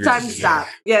 I agree. It's time to stop.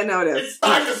 Yeah, no, it is. It's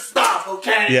time to stop,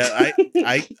 okay? Yeah,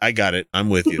 I got it. I'm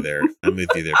with you there.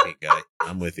 Pink guy.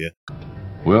 I'm with you.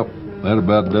 Well, that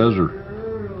about does her.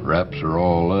 Wraps her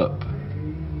all up.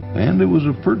 And it was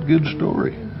a pretty good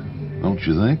story, don't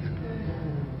you think?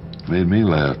 Made me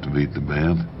laugh to beat the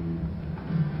band.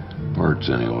 Parts,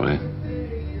 anyway.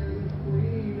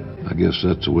 I guess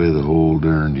that's the way the whole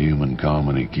darn human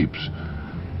comedy keeps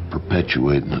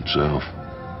perpetuating itself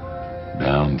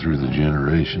down through the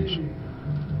generations.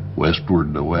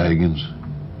 Westward the wagons,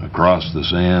 across the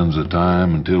sands of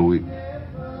time until we...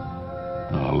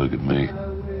 Oh, look at me.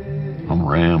 I'm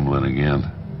rambling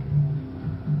again.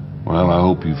 Well, I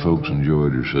hope you folks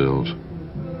enjoyed yourselves.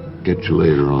 Catch you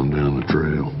later on down the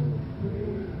trail.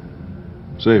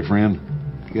 Say, friend,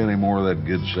 you got any more of that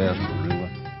good sarsaparilla?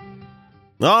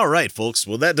 All right, folks.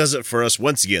 Well, that does it for us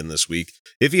once again this week.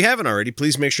 If you haven't already,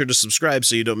 please make sure to subscribe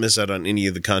so you don't miss out on any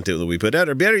of the content that we put out,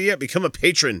 or better yet, become a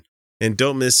patron and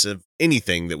don't miss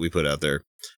anything that we put out there.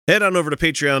 Head on over to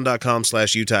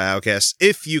patreon.com/Utah Outcasts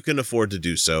if you can afford to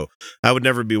do so. I would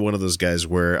never be one of those guys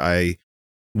where I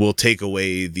will take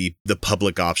away the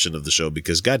public option of the show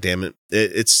because, God damn it,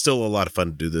 it's still a lot of fun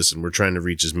to do this, and we're trying to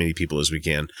reach as many people as we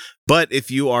can. But if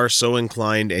you are so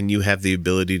inclined and you have the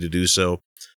ability to do so,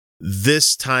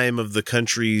 this time of the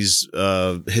country's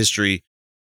history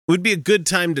would be a good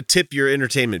time to tip your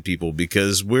entertainment people,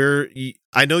 because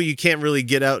I know you can't really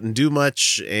get out and do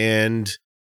much, and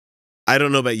I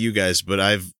don't know about you guys, but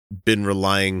I've been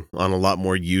relying on a lot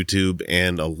more YouTube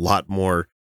and a lot more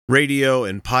radio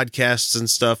and podcasts and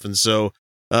stuff. And so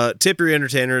tip your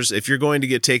entertainers. If you're going to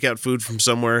get takeout food from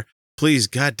somewhere, please,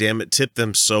 God damn it, tip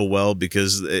them so well,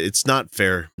 because it's not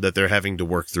fair that they're having to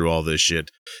work through all this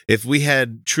shit. If we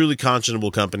had truly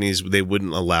conscionable companies, they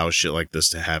wouldn't allow shit like this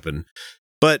to happen.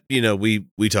 But, you know, we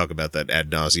talk about that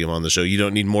ad nauseum on the show. You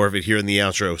don't need more of it here in the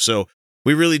outro. So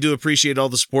we really do appreciate all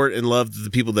the support and love the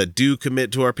people that do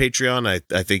commit to our Patreon.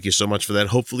 I thank you so much for that.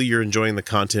 Hopefully you're enjoying the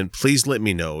content. Please let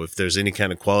me know if there's any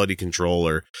kind of quality control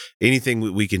or anything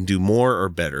we can do more or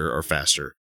better or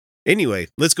faster. Anyway,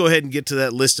 let's go ahead and get to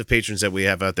that list of patrons that we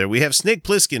have out there. We have Snake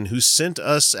Plissken, who sent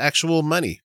us actual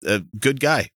money. A good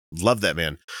guy. Love that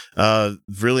man.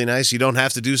 Really nice. You don't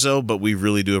have to do so, but we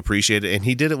really do appreciate it. And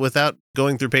he did it without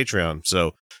going through Patreon.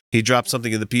 So he dropped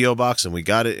something in the P.O. box and we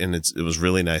got it, and it was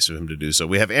really nice of him to do so.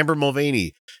 We have Amber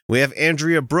Mulvaney. We have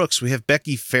Andrea Brooks. We have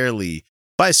Becky Fairley,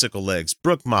 Bicycle Legs,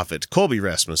 Brooke Moffitt, Colby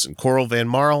Rasmussen, Coral Van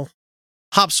Marl,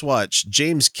 Hopswatch,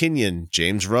 James Kenyon,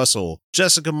 James Russell,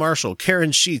 Jessica Marshall,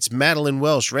 Karen Sheets, Madeline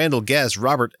Welsh, Randall Gaz,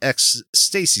 Robert X,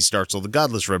 Stacy Startzel, The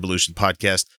Godless Revolution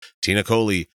Podcast, Tina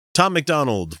Coley, Tom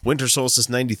McDonald, Winter Solstice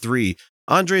 93,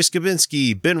 Andre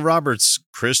Skabinski, Ben Roberts,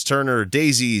 Chris Turner,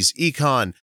 Daisies,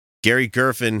 Econ, Gary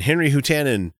Gerfin, Henry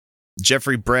Hutanen,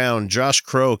 Jeffrey Brown, Josh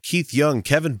Crow, Keith Young,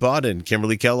 Kevin Bodden,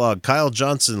 Kimberly Kellogg, Kyle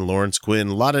Johnson, Lawrence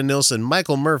Quinn, Lotta Nilsson,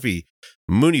 Michael Murphy,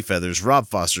 Mooney Feathers, Rob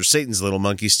Foster, Satan's Little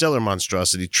Monkey, Stellar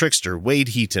Monstrosity, Trickster, Wade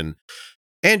Heaton,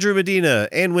 Andrew Medina,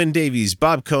 Anwin Davies,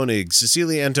 Bob Koenig,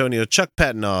 Cecilia Antonio, Chuck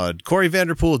Patnaud, Corey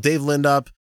Vanderpool, Dave Lindop,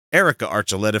 Erica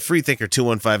Archuleta, Freethinker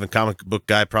 215, and Comic Book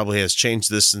Guy probably has changed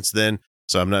this since then,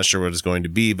 so I'm not sure what it's going to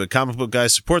be, but Comic Book Guy,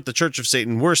 support the Church of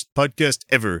Satan, worst podcast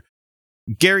ever.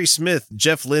 Gary Smith,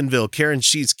 Jeff Linville, Karen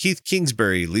Sheets, Keith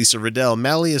Kingsbury, Lisa Riddell,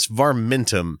 Malleus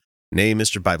Varmintum, nay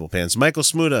Mr. Bible Pants, Michael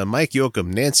Smuda, Mike Yoakum,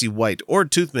 Nancy White, Ord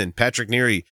Toothman, Patrick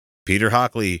Neary, Peter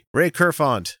Hockley, Ray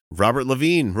Kerfont, Robert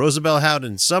Levine, Rosabelle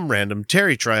Howden, Some Random,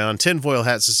 Terry Tryon, Tinfoil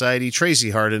Hat Society,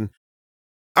 Tracy Harden,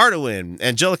 Arduin,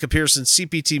 Angelica Pearson,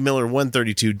 CPT Miller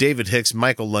 132, David Hicks,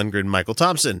 Michael Lundgren, Michael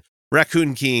Thompson,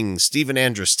 Raccoon King, Stephen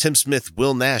Andrus, Tim Smith,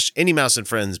 Will Nash, Any Mouse and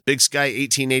Friends, Big Sky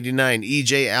 1889,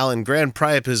 EJ Allen, Grand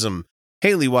Priapism,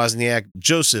 Haley Wozniak,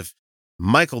 Joseph,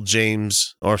 Matthew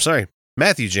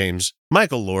James,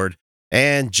 Michael Lord,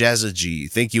 and Jazza G.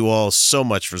 Thank you all so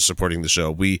much for supporting the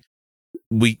show. We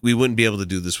wouldn't be able to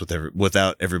do this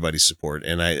without everybody's support,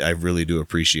 and I really do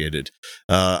appreciate it.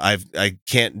 I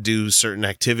can't do certain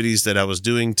activities that I was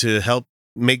doing to help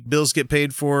make bills get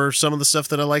paid for some of the stuff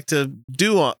that I like to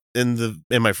do in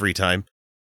my free time,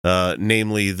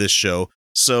 namely this show.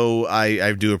 So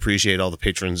I do appreciate all the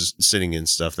patrons sitting in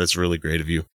stuff. That's really great of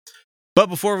you. But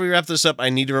before we wrap this up, I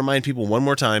need to remind people one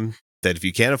more time that if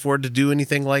you can't afford to do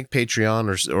anything like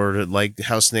Patreon or like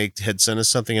how Snake had sent us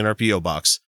something in our P.O.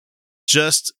 box,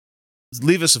 just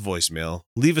leave us a voicemail,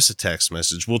 leave us a text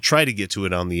message. We'll try to get to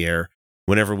it on the air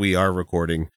whenever we are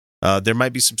recording. There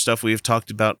might be some stuff we have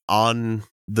talked about on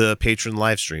the patron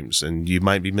live streams, and you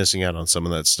might be missing out on some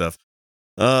of that stuff.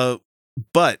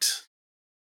 But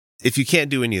if you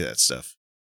can't do any of that stuff,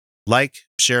 like,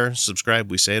 share, subscribe,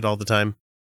 we say it all the time.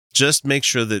 Just make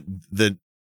sure that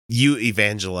you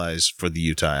evangelize for the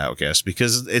Utah Outcast,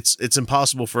 because it's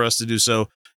impossible for us to do so.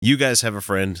 You guys have a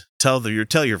friend. Tell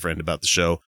your friend about the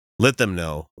show. Let them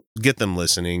know. Get them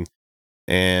listening.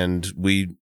 And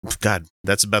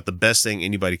that's about the best thing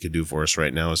anybody could do for us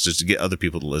right now, is just to get other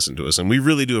people to listen to us. And we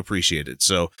really do appreciate it.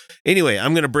 So anyway,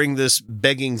 I'm going to bring this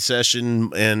begging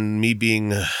session and me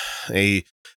being a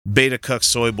beta cuck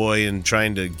soy boy and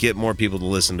trying to get more people to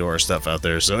listen to our stuff out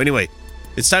there. So anyway,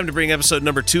 it's time to bring episode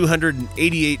number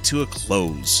 288 to a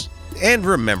close. And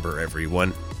remember,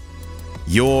 everyone,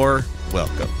 you're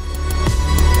welcome.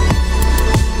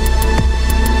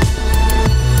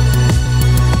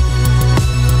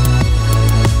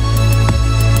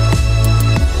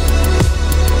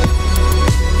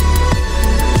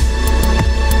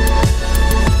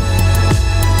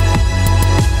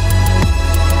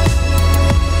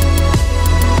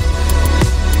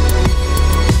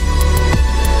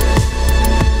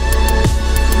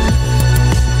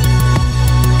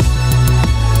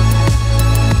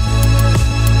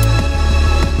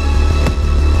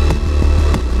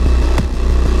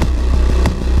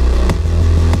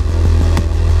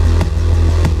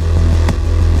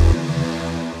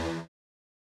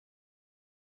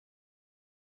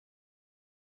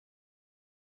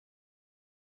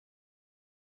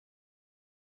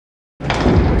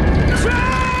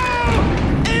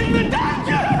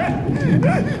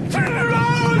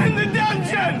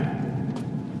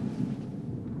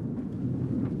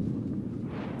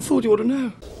 Thought you ought to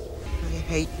know. I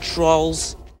hate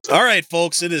trolls. All right,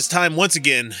 folks, it is time once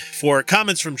again for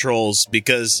comments from trolls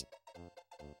because,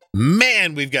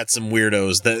 man, we've got some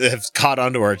weirdos that have caught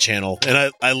onto our channel,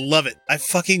 and I love it. I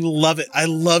fucking love it. I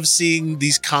love seeing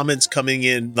these comments coming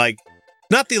in, like,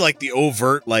 not the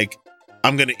overt, like,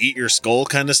 I'm gonna eat your skull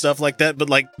kind of stuff like that, but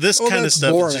like this kind of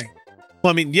stuff. Is just,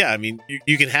 well, I mean, yeah, I mean,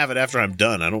 you can have it after I'm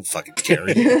done. I don't fucking care.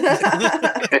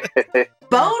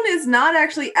 Bone is not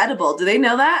actually edible. Do they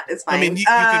know that? It's fine. I mean, you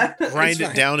can grind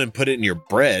it down and put it in your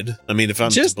bread. I mean, if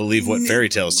I'm to believe what fairy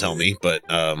tales tell me, but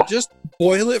just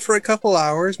boil it for a couple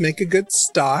hours, make a good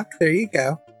stock. There you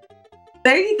go.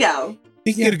 There you go.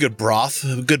 You can get a good broth,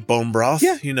 a good bone broth.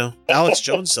 Yeah. You know, Alex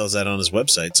Jones sells that on his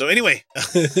website. So anyway,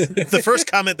 the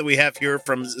first comment that we have here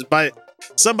from is by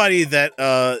somebody that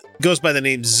goes by the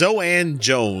name Zoanne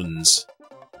Jones.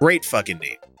 Great fucking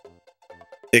name.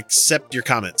 Except your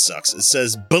comment sucks. It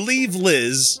says, believe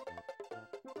Liz.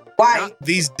 Why? Not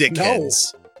these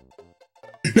dickheads.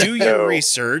 No. Do your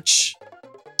research.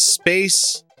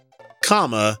 Space,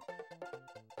 comma,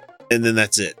 and then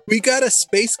that's it. We got a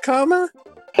space comma?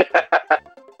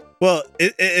 Well,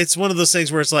 it's one of those things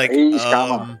where it's like,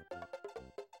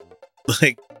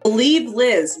 like, believe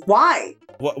Liz. Why?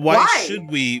 Why should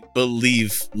we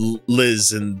believe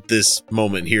Liz in this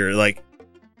moment here? Like,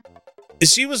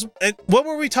 she was. What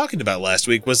were we talking about last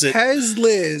week? Was it has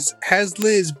Liz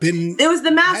been? It was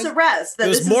the mass arrest. It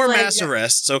was more mass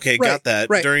arrests. Okay, right, got that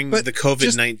during the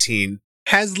COVID-19.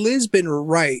 Has Liz been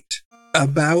right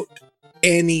about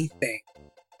anything?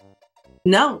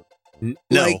 No.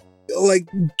 No. Like,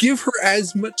 give her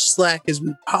as much slack as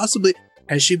we possibly.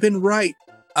 Has she been right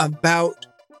about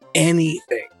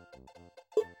anything?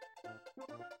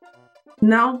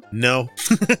 No.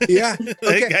 Yeah.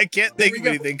 Okay. I can't think of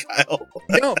anything, Kyle.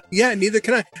 No. Yeah. Neither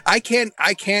can I. I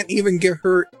can't even give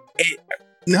her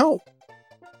no.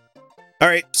 All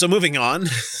right. So moving on.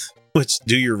 Let's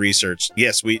do your research.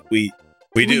 Yes, we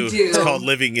do. It's called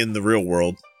living in the real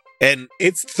world. And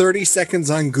it's 30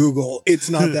 seconds on Google. It's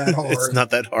not that hard. It's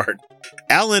not that hard.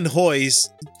 Alan Hoyes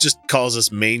just calls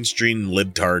us mainstream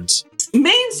libtards.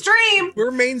 Mainstream?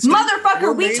 We're mainstream.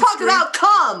 Motherfucker, we talk about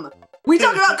cum. We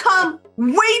talk about cum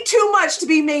way too much to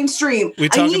be mainstream. We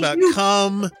talk about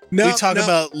cum. We talk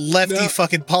about lefty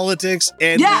fucking politics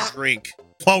and we drink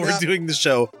while we're doing the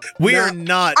show. We are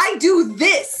not. I do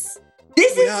this.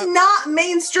 This is not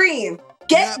mainstream.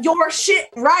 Get your shit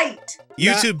right.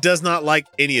 YouTube does not like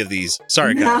any of these.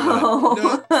 Sorry, guys.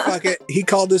 No, fuck it. He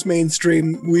called us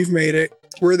mainstream. We've made it.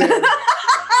 We're there.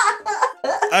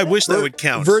 I wish that would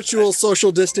count. Virtual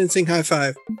social distancing high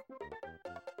five.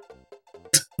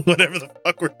 Whatever the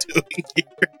fuck we're doing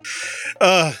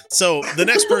here. So the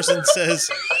next person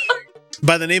says,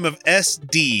 by the name of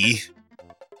SD.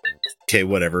 Okay,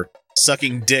 whatever.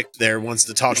 Sucking dick there wants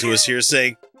to talk to us here,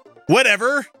 saying,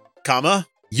 whatever, comma.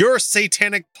 Your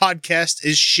satanic podcast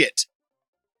is shit.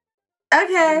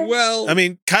 Okay. Well, I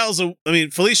mean,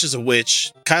 Felicia's a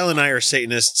witch. Kyle and I are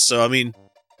Satanists, so I mean,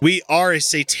 we are a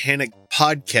satanic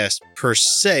podcast per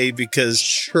se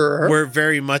because we're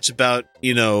very much about,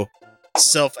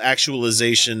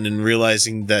 self-actualization and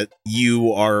realizing that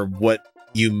you are what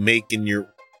you make in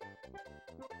your.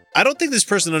 I don't think this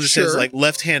person understands like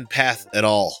left-hand path at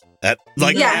all.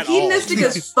 Hedonistic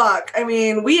as fuck. I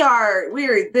mean,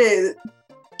 we're the.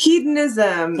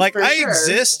 Hedonism. Like, I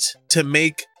exist to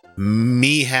make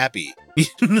me happy.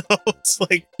 It's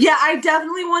like. Yeah, I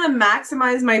definitely want to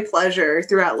maximize my pleasure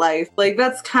throughout life. Like,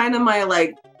 that's kind of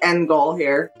my, end goal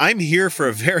here. I'm here for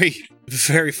a very,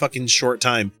 very fucking short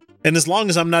time. And as long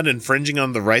as I'm not infringing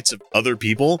on the rights of other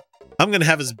people, I'm going to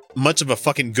have as much of a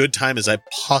fucking good time as I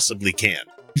possibly can.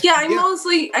 Yeah,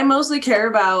 I mostly care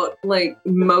about like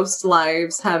most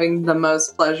lives having the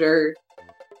most pleasure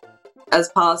as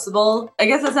possible. I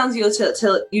guess that sounds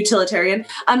utilitarian.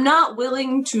 I'm not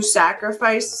willing to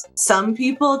sacrifice some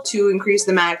people to increase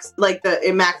the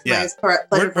maximize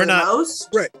pleasure for the most.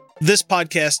 Right. This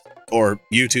podcast or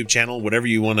YouTube channel, whatever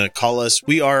you want to call us,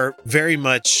 we are very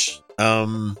much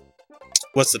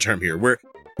what's the term here? We're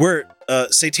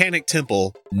Satanic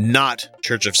Temple, not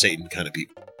Church of Satan kind of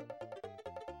people.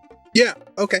 Yeah.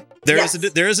 Okay. There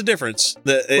is a difference.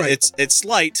 It's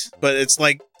slight, but it's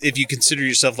like if you consider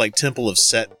yourself like Temple of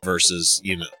Set versus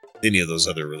any of those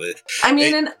other religions. I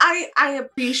mean, and I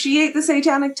appreciate the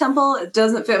Satanic Temple. It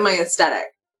doesn't fit my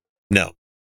aesthetic. No,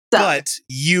 but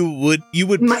you would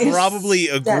probably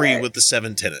agree with the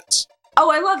 7 tenets. Oh,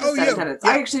 I love the 7 tenets.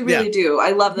 I actually really do.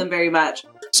 I love them very much.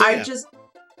 So,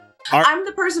 I'm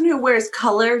the person who wears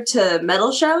color to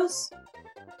metal shows.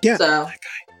 Yeah. So.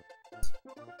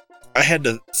 I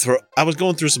was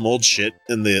going through some old shit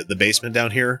in the basement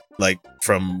down here, like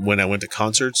from when I went to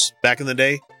concerts back in the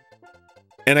day.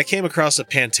 And I came across a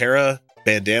Pantera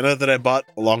bandana that I bought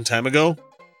a long time ago.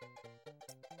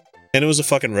 And it was a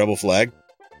fucking rebel flag.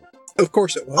 Of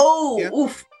course it was. Oh, yeah.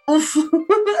 Oof.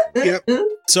 Yep.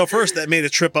 So first that made a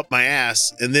trip up my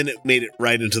ass, and then it made it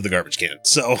right into the garbage can.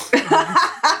 So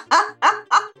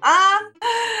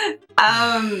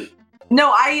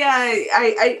no,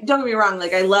 I don't get me wrong,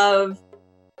 like I'm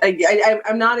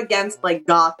not against like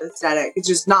goth aesthetic. It's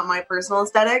just not my personal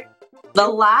aesthetic. The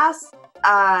last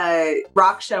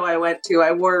rock show I went to,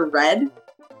 I wore red.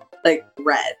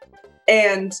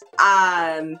 And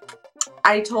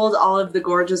I told all of the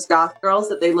gorgeous goth girls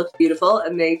that they looked beautiful,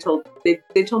 and they told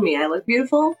me I look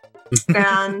beautiful.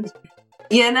 And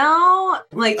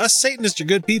like us Satanists are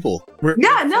good people. We're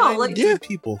good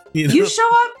people. You show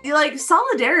up, like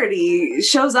solidarity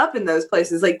shows up in those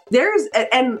places. Like there's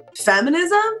and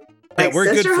feminism, like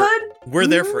we're sisterhood. We're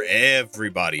there for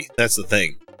everybody. That's the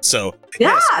thing. So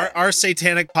yes, our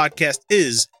satanic podcast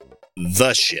is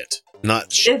the shit,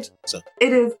 not shit.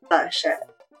 It is the shit.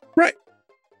 Right.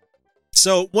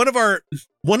 So one of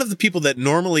the people that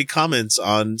normally comments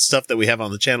on stuff that we have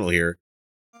on the channel here,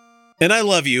 and I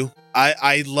love you.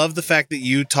 I love the fact that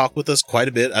you talk with us quite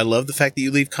a bit. I love the fact that you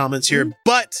leave comments here,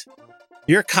 but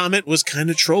your comment was kind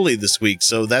of trolly this week.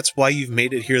 So that's why you've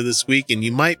made it here this week. And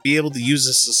you might be able to use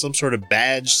this as some sort of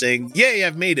badge saying, yay,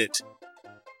 I've made it.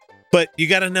 But you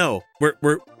got to know,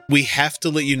 we have to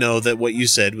let you know that what you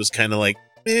said was kind of like,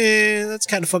 that's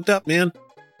kind of fucked up, man.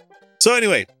 So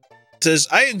anyway, it says,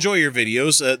 I enjoy your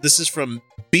videos. This is from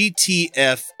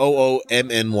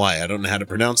BTFOOMNY. I don't know how to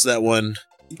pronounce that one.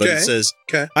 But it says,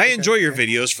 I enjoy your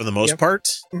videos for the most part.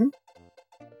 Mm-hmm.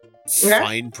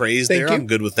 Fine praise there. I'm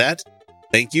good with that.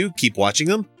 Thank you. Keep watching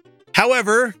them.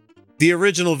 However, the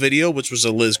original video, which was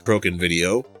a Liz Crokin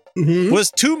video,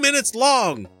 was 2 minutes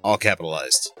long, all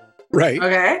capitalized. Right.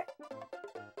 Okay.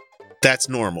 That's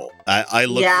normal. I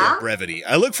look for brevity.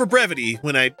 I look for brevity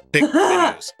when I pick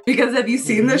videos. Because have you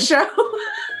seen the show?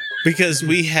 Because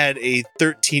we had a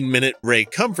 13-minute Ray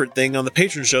Comfort thing on the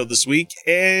Patreon show this week,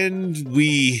 and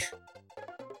we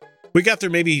got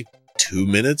through maybe 2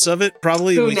 minutes of it,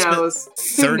 probably. Who we knows?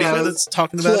 spent 30 minutes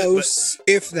talking about it. Close,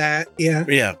 if that, yeah.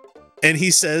 Yeah. And he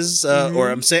says,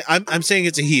 or I'm saying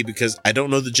it's a he because I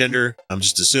don't know the gender. I'm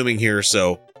just assuming here.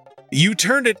 So you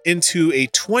turned it into a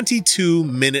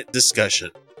 22-minute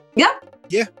discussion. Yep.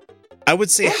 Yeah. I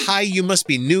would say, hi, you must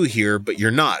be new here, but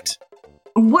you're not.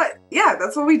 What? Yeah,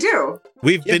 that's what we do.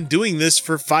 We've been doing this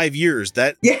for 5 years.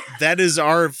 That is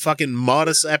our fucking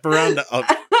modus operandi.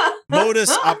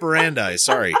 Modus operandi.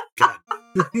 Sorry. God.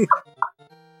 I'm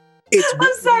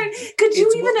sorry. Could you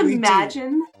even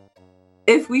imagine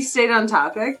if we stayed on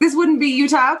topic? This wouldn't be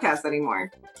Utah Outcast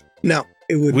anymore. No,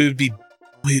 it would. We'd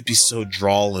be so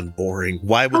drawl and boring.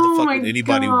 Why would the fucking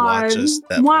anybody watch us?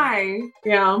 Why?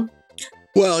 Yeah.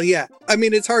 Well, yeah. I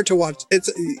mean, it's hard to watch.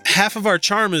 It's half of our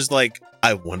charm is like,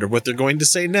 I wonder what they're going to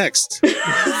say next.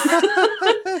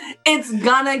 It's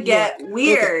gonna get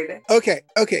weird. Okay.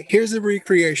 Here's a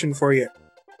recreation for you.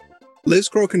 Liz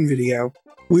Crokin video.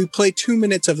 We play 2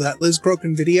 minutes of that Liz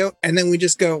Crokin video, and then we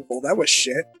just go, well, that was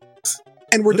shit.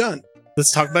 And we're done.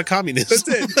 Let's talk about communism. That's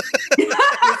it.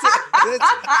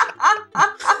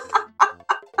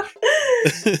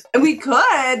 We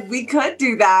could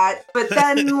do that, but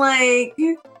then like,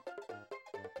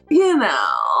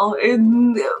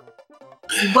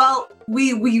 well,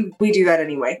 we do that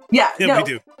anyway. Yeah, we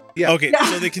do. Yeah. Okay,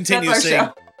 so they continue saying,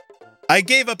 I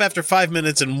gave up after 5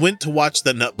 minutes and went to watch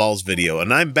the Nutballs video,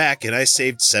 and I'm back and I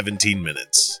saved 17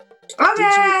 minutes.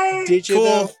 Okay. Did you cool.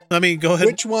 Though? I mean, go ahead.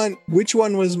 Which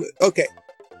one was okay?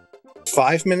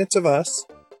 5 minutes of us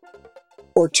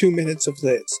or 2 minutes of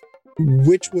Liz?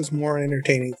 Which was more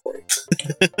entertaining for you?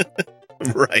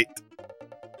 Right.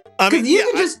 I mean, you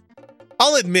could just.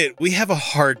 I'll admit, we have a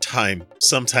hard time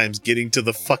sometimes getting to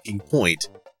the fucking point.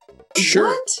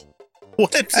 Sure.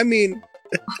 What? I mean,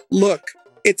 look,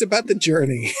 it's about the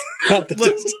journey, not the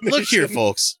Look here,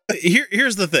 folks.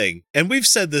 Here's the thing, and we've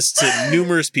said this to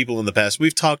numerous people in the past.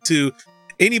 We've talked to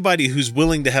anybody who's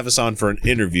willing to have us on for an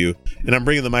interview, and I'm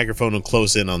bringing the microphone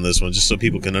close in on this one just so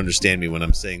people can understand me when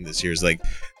I'm saying this here. Is like,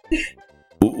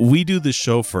 we do this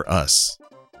show for us.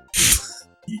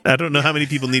 I don't know how many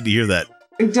people need to hear that.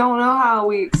 I don't know how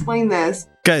we explain this.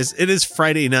 Guys, it is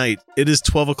Friday night. It is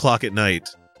 12 o'clock at night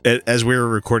as we're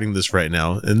recording this right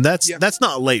now. And that's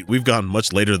not late. We've gone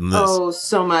much later than this. Oh,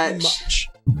 so much.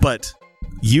 But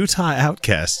Utah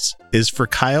Outcasts is for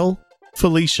Kyle,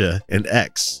 Felicia, and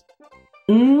X.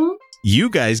 Mm-hmm. You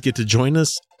guys get to join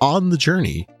us on the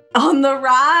journey. On the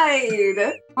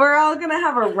ride. We're all going to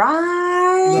have a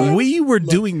ride. We were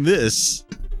doing this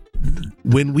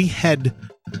when we had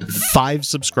 5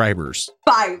 subscribers.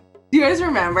 5. Do you guys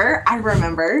remember? I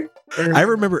remember. I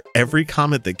remember every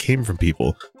comment that came from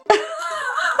people.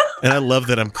 And I love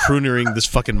that I'm croonering this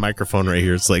fucking microphone right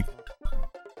here. It's like,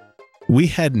 we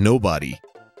had nobody.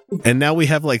 And now we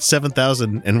have like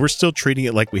 7,000 and we're still treating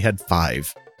it like we had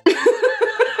 5.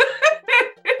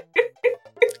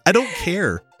 I don't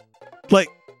care. Like,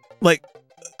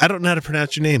 I don't know how to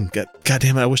pronounce your name. God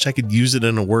damn it, I wish I could use it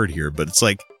in a word here, but it's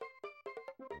like,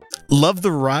 love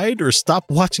the ride or stop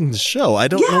watching the show. I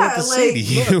don't know what to say to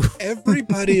you. Look,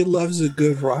 everybody loves a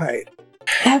good ride.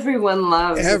 Everyone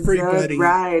loves a good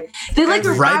ride. They like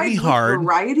a ride me hard,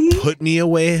 variety. Put me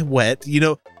away wet. You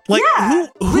know, like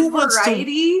who with wants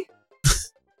variety?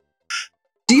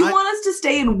 Do you want us to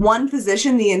stay in one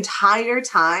position the entire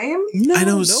time? No, I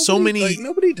know so many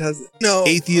nobody does it. No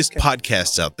atheist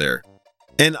podcasts out there.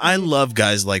 And I love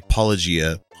guys like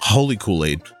Paulogia, Holy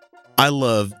Kool-Aid. I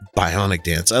love Bionic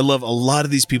Dance. I love a lot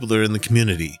of these people that are in the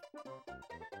community.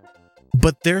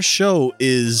 But their show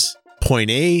is point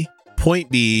A,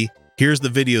 point B. Here's the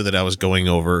video that I was going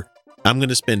over. I'm going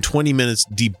to spend 20 minutes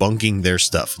debunking their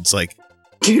stuff. It's like,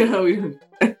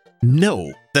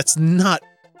 no, that's not.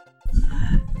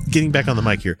 Getting back on the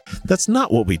mic here. That's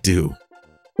not what we do.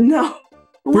 No.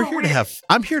 We're here to have.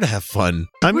 I'm here to have fun.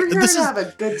 We're here to have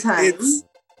a good time. It's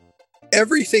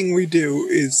everything we do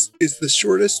is the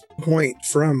shortest point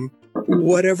from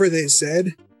whatever they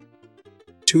said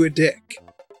to a dick.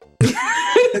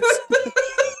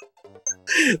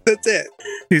 That's it.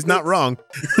 He's not wrong.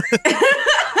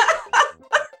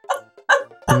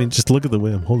 I mean, just look at the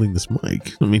way I'm holding this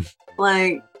mic. I mean,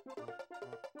 like,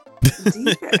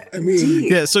 I mean,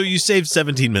 yeah. So you saved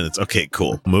 17 minutes. Okay,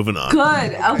 cool. Moving on.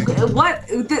 Good. Okay, what?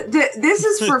 This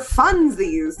is for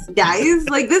funsies, guys.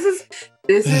 Like, this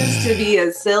is to be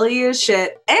as silly as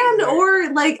shit, and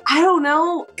or like, I don't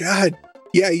know. God.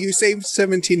 Yeah, you saved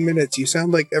 17 minutes. You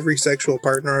sound like every sexual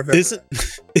partner I've ever. Isn't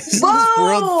this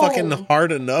world fucking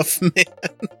hard enough, man?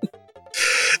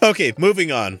 Okay,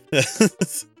 moving on.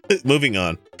 Moving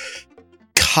on.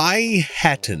 Kai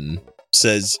Hatton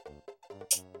says,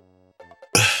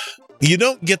 you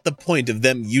don't get the point of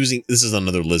them using... This is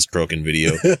another Liz Crokin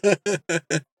video.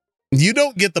 You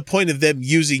don't get the point of them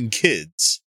using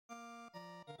kids.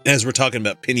 As we're talking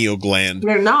about pineal gland.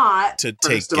 They're not. To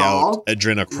take out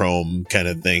adrenochrome kind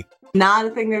of thing. Not a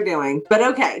thing they're doing, but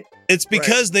okay. It's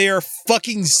because they are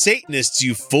fucking Satanists,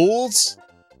 you fools.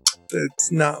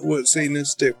 That's not what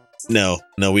Satanists do. No,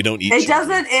 we don't eat. It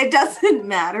doesn't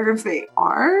matter if they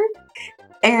are.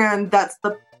 And that's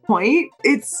the point.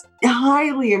 It's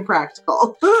highly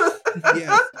impractical.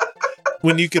 Yeah.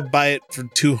 When you could buy it for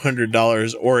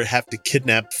 $200 or have to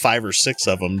kidnap 5 or 6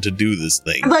 of them to do this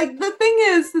thing. Like, the thing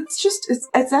is,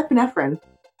 it's epinephrine.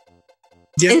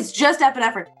 Yeah. It's just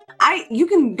epinephrine. You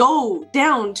can go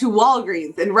down to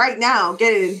Walgreens and right now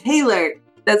get an inhaler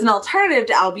that's an alternative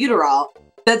to albuterol.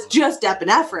 That's just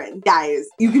epinephrine, guys.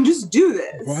 You can just do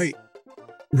this.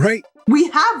 Right. We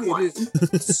have one.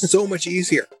 It is so much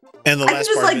easier. And the I last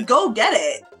can just part, go get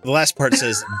it. The last part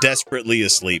says desperately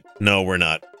asleep. No, we're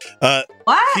not.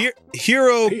 What?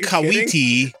 Hiro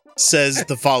Kawiti says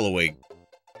the following: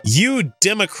 "You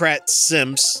Democrat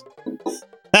simps."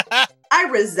 I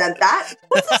resent that.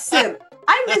 What's a simp?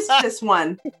 I missed this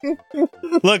one.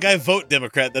 Look, I vote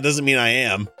Democrat. That doesn't mean I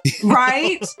am.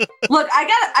 Right? Look, I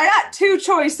got 2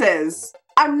 choices.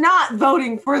 I'm not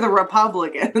voting for the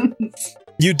Republicans.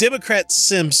 You Democrat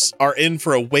simps are in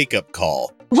for a wake-up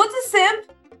call. What's a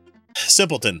simp?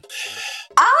 Simpleton.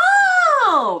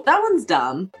 Oh, that one's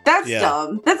dumb. That's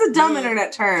dumb. That's a dumb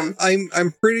internet term.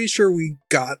 I'm pretty sure we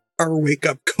got our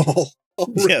wake-up call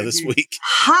Yeah, this week.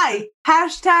 Hi.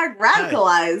 Hashtag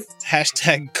radicalized.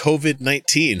 Hashtag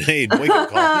COVID-19. Hey, wake up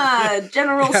call.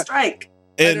 General strike.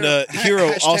 And Hero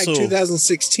hashtag also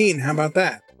 2016. How about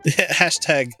that?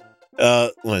 hashtag.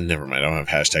 Well, never mind. I don't have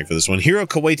hashtag for this one. Hero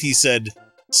Kuwaiti said,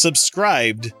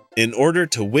 "Subscribed in order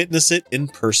to witness it in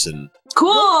person."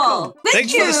 Cool.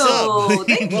 Thanks Thank for the sub. you.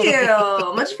 Thank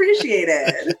you. Much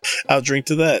appreciated. I'll drink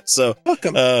to that. So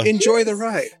welcome. Enjoy the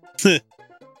ride.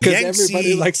 Because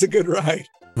everybody likes a good ride.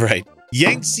 Right.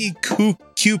 Yangtze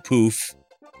Q-Poof.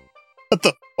 What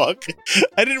the fuck?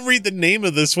 I didn't read the name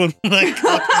of this one when I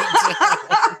copied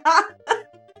it.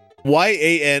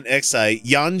 YANXI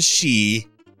Yanxi,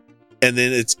 and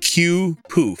then it's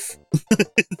Q-Poof.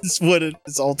 It's what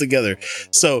it's all together.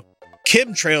 So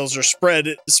chemtrails are spread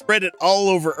it all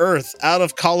over Earth, out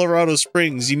of Colorado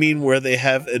Springs. You mean where they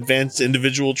have advanced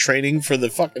individual training for the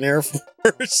fucking Air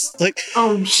Force? Like,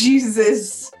 oh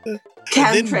Jesus! And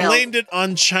then blamed it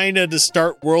on China to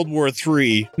start World War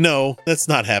III. No, that's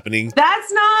not happening.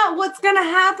 That's not what's gonna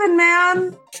happen,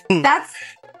 man.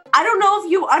 I don't know if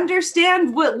you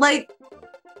understand what like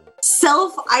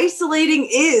self-isolating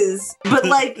is, but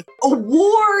like a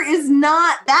war is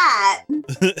not that.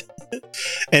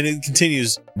 And it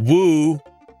continues, WU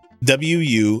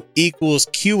equals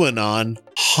QAnon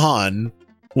Han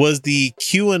was the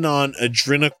QAnon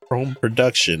adrenochrome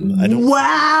production. I don't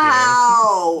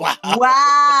Wow.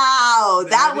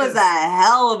 That was a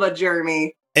hell of a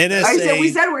journey. NSA, we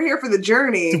said we're here for the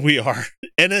journey. We are.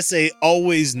 NSA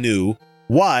always knew.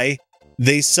 Why?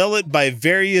 They sell it by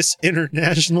various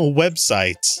international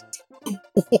websites.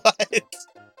 What?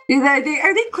 Are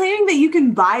they claiming that you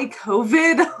can buy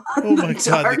COVID on Oh my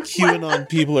god, the QAnon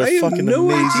people are fucking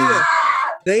amazing.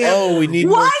 We need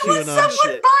more Why QAnon would someone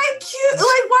shit. buy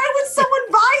why would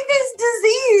someone buy this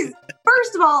disease?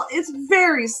 First of all, it's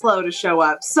very slow to show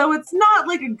up, so it's not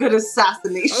like a good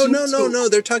assassination. Oh, no. tool.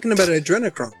 They're talking about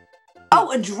adrenochrome.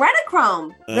 Oh,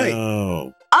 adrenochrome. Right.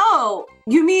 Oh,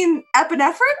 you mean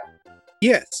epinephrine?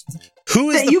 Yes. Who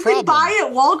is that the you problem? can buy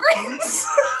at Walgreens?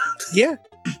 Yeah.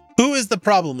 Who is the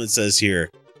problem, it says here?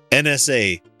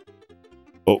 NSA.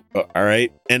 Oh, all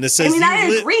right. And it says I mean, I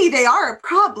agree they are a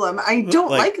problem. I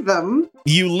don't like- like them.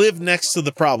 you live next to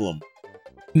the problem.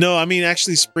 No, I mean,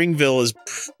 actually, Springville is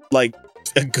like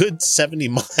a good 70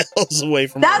 miles away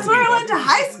from That's where I went to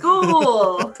high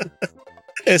school.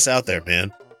 It's out there,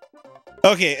 man.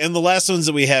 Okay, and the last ones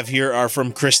that we have here are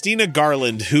from Christina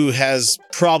Garland, who has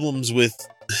problems with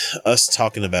us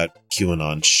talking about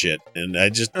QAnon shit. And I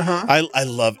just, I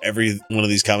love every one of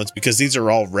these comments because these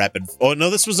are all rapid. Oh, no,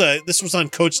 this was on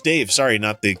Coach Dave. Sorry,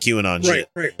 not the QAnon shit.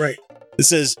 Right. It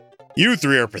says, "You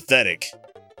three are pathetic."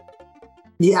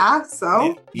 Yeah,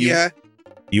 so? Yeah.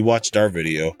 You watched our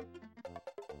video.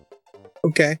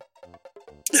 Okay.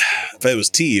 If it was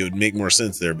T, it would make more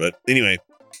sense there. But anyway,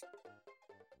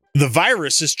 the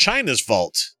virus is China's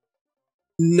fault.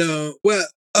 No. Well,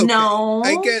 okay. No.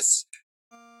 I guess.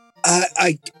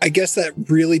 I guess that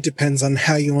really depends on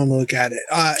how you want to look at it.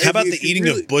 How about the if you eating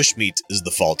really- of bushmeat is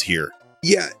the fault here?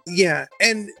 Yeah,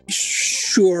 and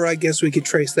sure, I guess we could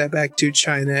trace that back to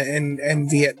China and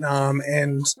Vietnam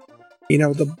and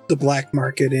the black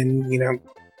market and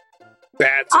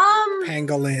bats,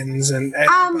 pangolins and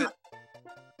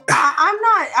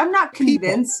I'm not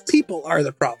convinced. People are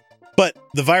the problem. But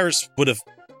the virus would have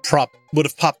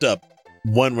popped up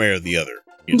one way or the other.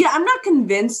 Yeah, I'm not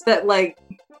convinced that like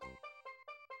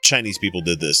Chinese people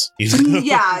did this.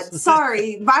 yeah,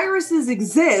 sorry, viruses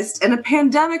exist, and a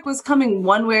pandemic was coming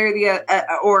one way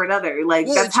or another. Like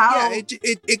that's how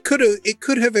it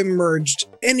could have emerged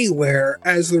anywhere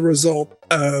as the result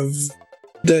of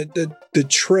the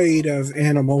trade of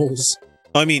animals.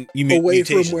 I mean, you mean away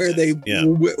from where they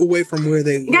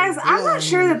guys. I'm not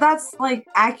sure that that's like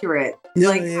accurate. No,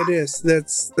 like, it is.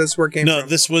 That's where it came from. No,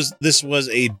 this was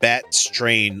a bat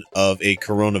strain of a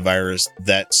coronavirus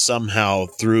that somehow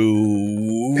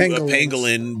through a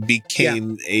pangolin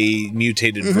became a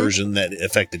mutated version that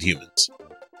affected humans.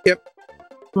 Yep.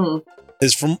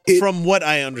 Is from what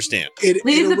I understand.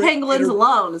 Leave the pangolins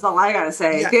alone is all I gotta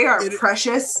say. Yeah, they are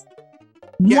precious,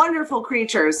 wonderful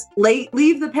creatures.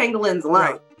 Leave the pangolins alone.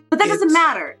 Right. But that doesn't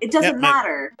matter. It doesn't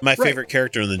matter. My favorite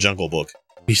character in the Jungle Book.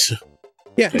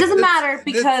 Yeah, it doesn't matter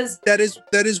because that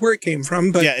is where it came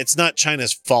from. But yeah, it's not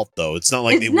China's fault though. It's not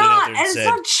like it's they went out there and it's said,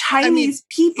 not Chinese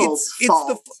people's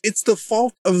fault. It's the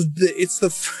fault of it's the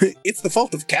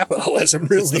fault of capitalism.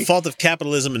 Really, it's the fault of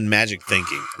capitalism and magic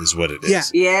thinking is what it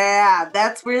is. Yeah,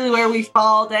 that's really where we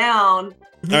fall down.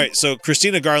 All right, so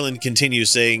Christina Garland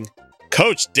continues saying,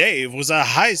 Coach Dave was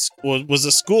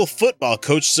a school football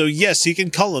coach, so yes, he can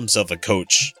call himself a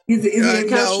coach. Is he a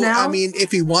coach no, now? I mean,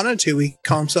 if he wanted to, he could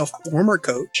call himself former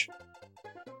coach.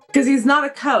 Because he's not a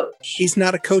coach. He's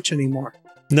not a coach anymore.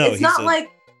 No, it's not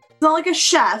like a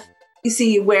chef. You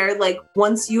see, where like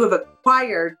once you have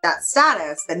acquired that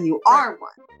status, then you are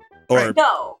one. Or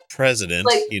no president,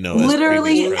 like you know, as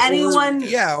literally previous president.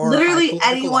 anyone. or literally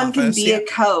high political anyone can office, be a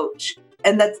coach,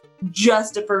 and that's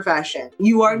just a profession.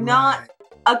 You are not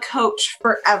a coach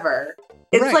forever.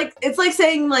 It's like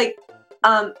saying like,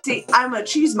 see, I'm a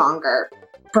cheesemonger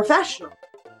professional,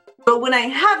 but when I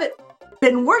haven't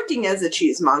been working as a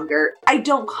cheesemonger, I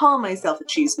don't call myself a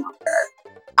cheesemonger.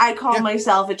 I call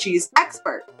myself a cheese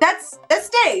expert. That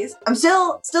stays. I'm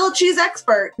still a cheese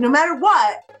expert, no matter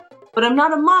what. But I'm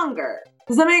not a monger.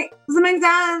 Does that make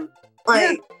sense?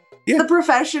 Like, the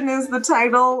profession is the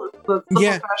title, the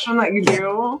profession that you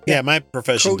do. Yeah, my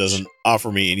profession doesn't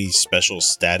offer me any special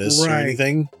status or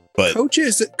anything. But coach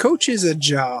is a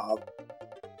job.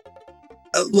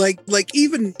 Like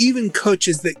even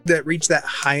coaches that reach that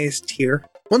highest tier,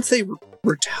 once they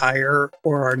retire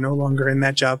or are no longer in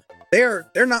that job, they're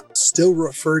not still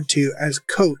referred to as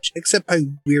coach, except by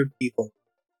weird people.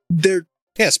 They're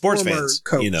sports former fans,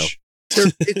 coach. you know.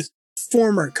 It's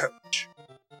former coach.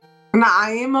 Now, I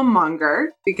am a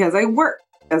monger because I work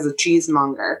as a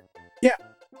cheesemonger. Yeah.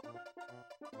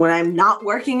 When I'm not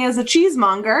working as a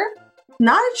cheesemonger,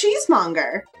 not a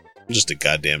cheesemonger. I'm just a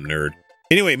goddamn nerd.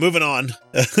 Anyway, moving on.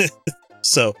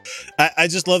 So, I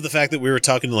just love the fact that we were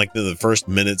talking like the first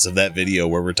minutes of that video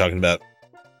where we're talking about,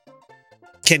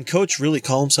 can coach really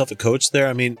call himself a coach there?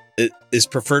 I mean, does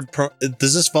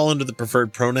this fall under the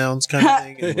preferred pronouns kind of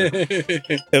thing?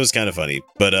 It was kind of funny.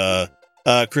 But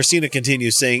Christina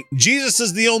continues saying, Jesus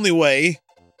is the only way.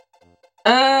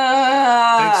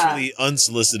 Thanks for the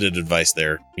unsolicited advice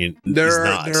there.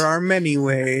 There are many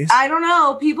ways. I don't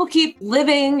know. People keep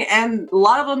living, and a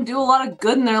lot of them do a lot of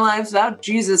good in their lives without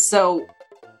Jesus. So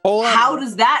how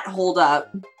does that hold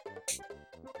up?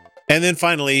 And then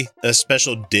finally, a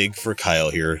special dig for Kyle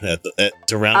here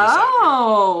to round us out.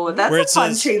 Oh, that's Where a it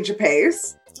fun says, change of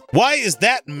pace. Why is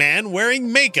that man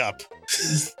wearing makeup?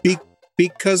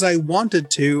 Because I wanted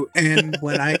to, and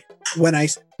when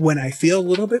I feel a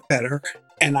little bit better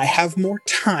and I have more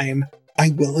time,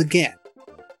 I will again.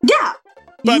 Yeah,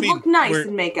 But, you look nice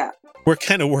in makeup. We're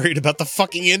kind of worried about the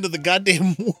fucking end of the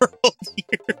goddamn world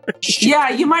here.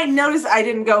 Yeah, you might notice I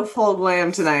didn't go full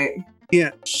glam tonight.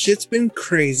 Yeah, shit's been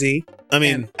crazy. I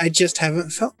mean, I just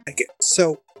haven't felt like it.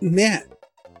 So, nah.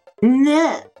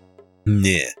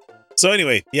 So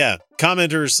anyway, yeah,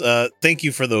 commenters, thank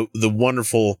you for the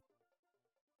wonderful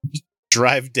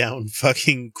drive down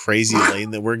fucking crazy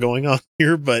lane that we're going on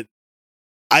here, but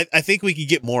I think we could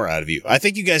get more out of you. I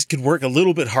think you guys could work a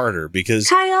little bit harder because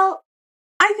Kyle,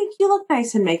 I think you look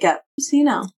nice in makeup, so you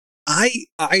know. I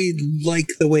like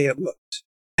the way it looked,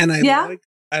 and I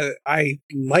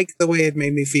like the way it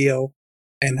made me feel,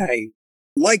 and I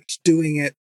liked doing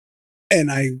it,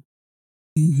 and I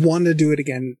want to do it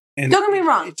again. And don't get me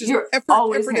wrong, you're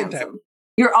always handsome.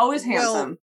 You're always handsome.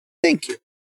 Well, thank you.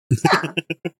 Yeah.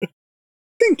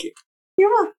 Thank you. You're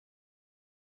welcome.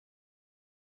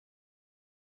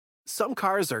 Some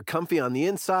cars are comfy on the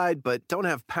inside, but don't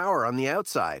have power on the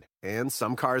outside. And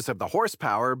some cars have the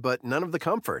horsepower, but none of the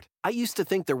comfort. I used to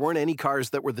think there weren't any cars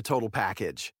that were the total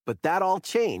package. But that all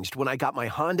changed when I got my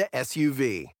Honda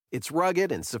SUV. It's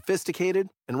rugged and sophisticated.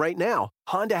 And right now,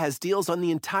 Honda has deals on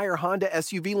the entire Honda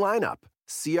SUV lineup.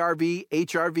 CR-V,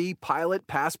 HR-V, Pilot,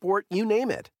 Passport, you name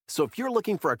it. So if you're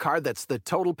looking for a car that's the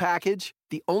total package,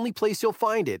 the only place you'll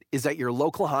find it is at your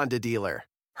local Honda dealer.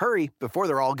 Hurry before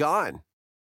they're all gone.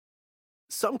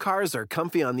 Some cars are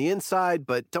comfy on the inside,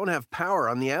 but don't have power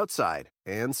on the outside.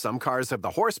 And some cars have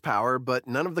the horsepower, but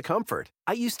none of the comfort.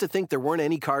 I used to think there weren't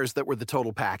any cars that were the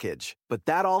total package. But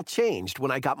that all changed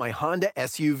when I got my Honda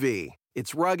SUV.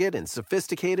 It's rugged and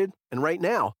sophisticated. And right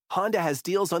now, Honda has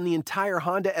deals on the entire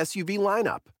Honda SUV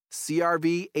lineup.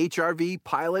 CR-V, HR-V,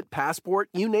 Pilot, Passport,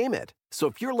 you name it. So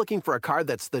if you're looking for a car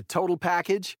that's the total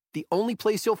package, the only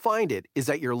place you'll find it is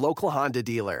at your local Honda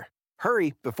dealer.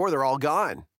 Hurry before they're all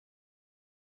gone.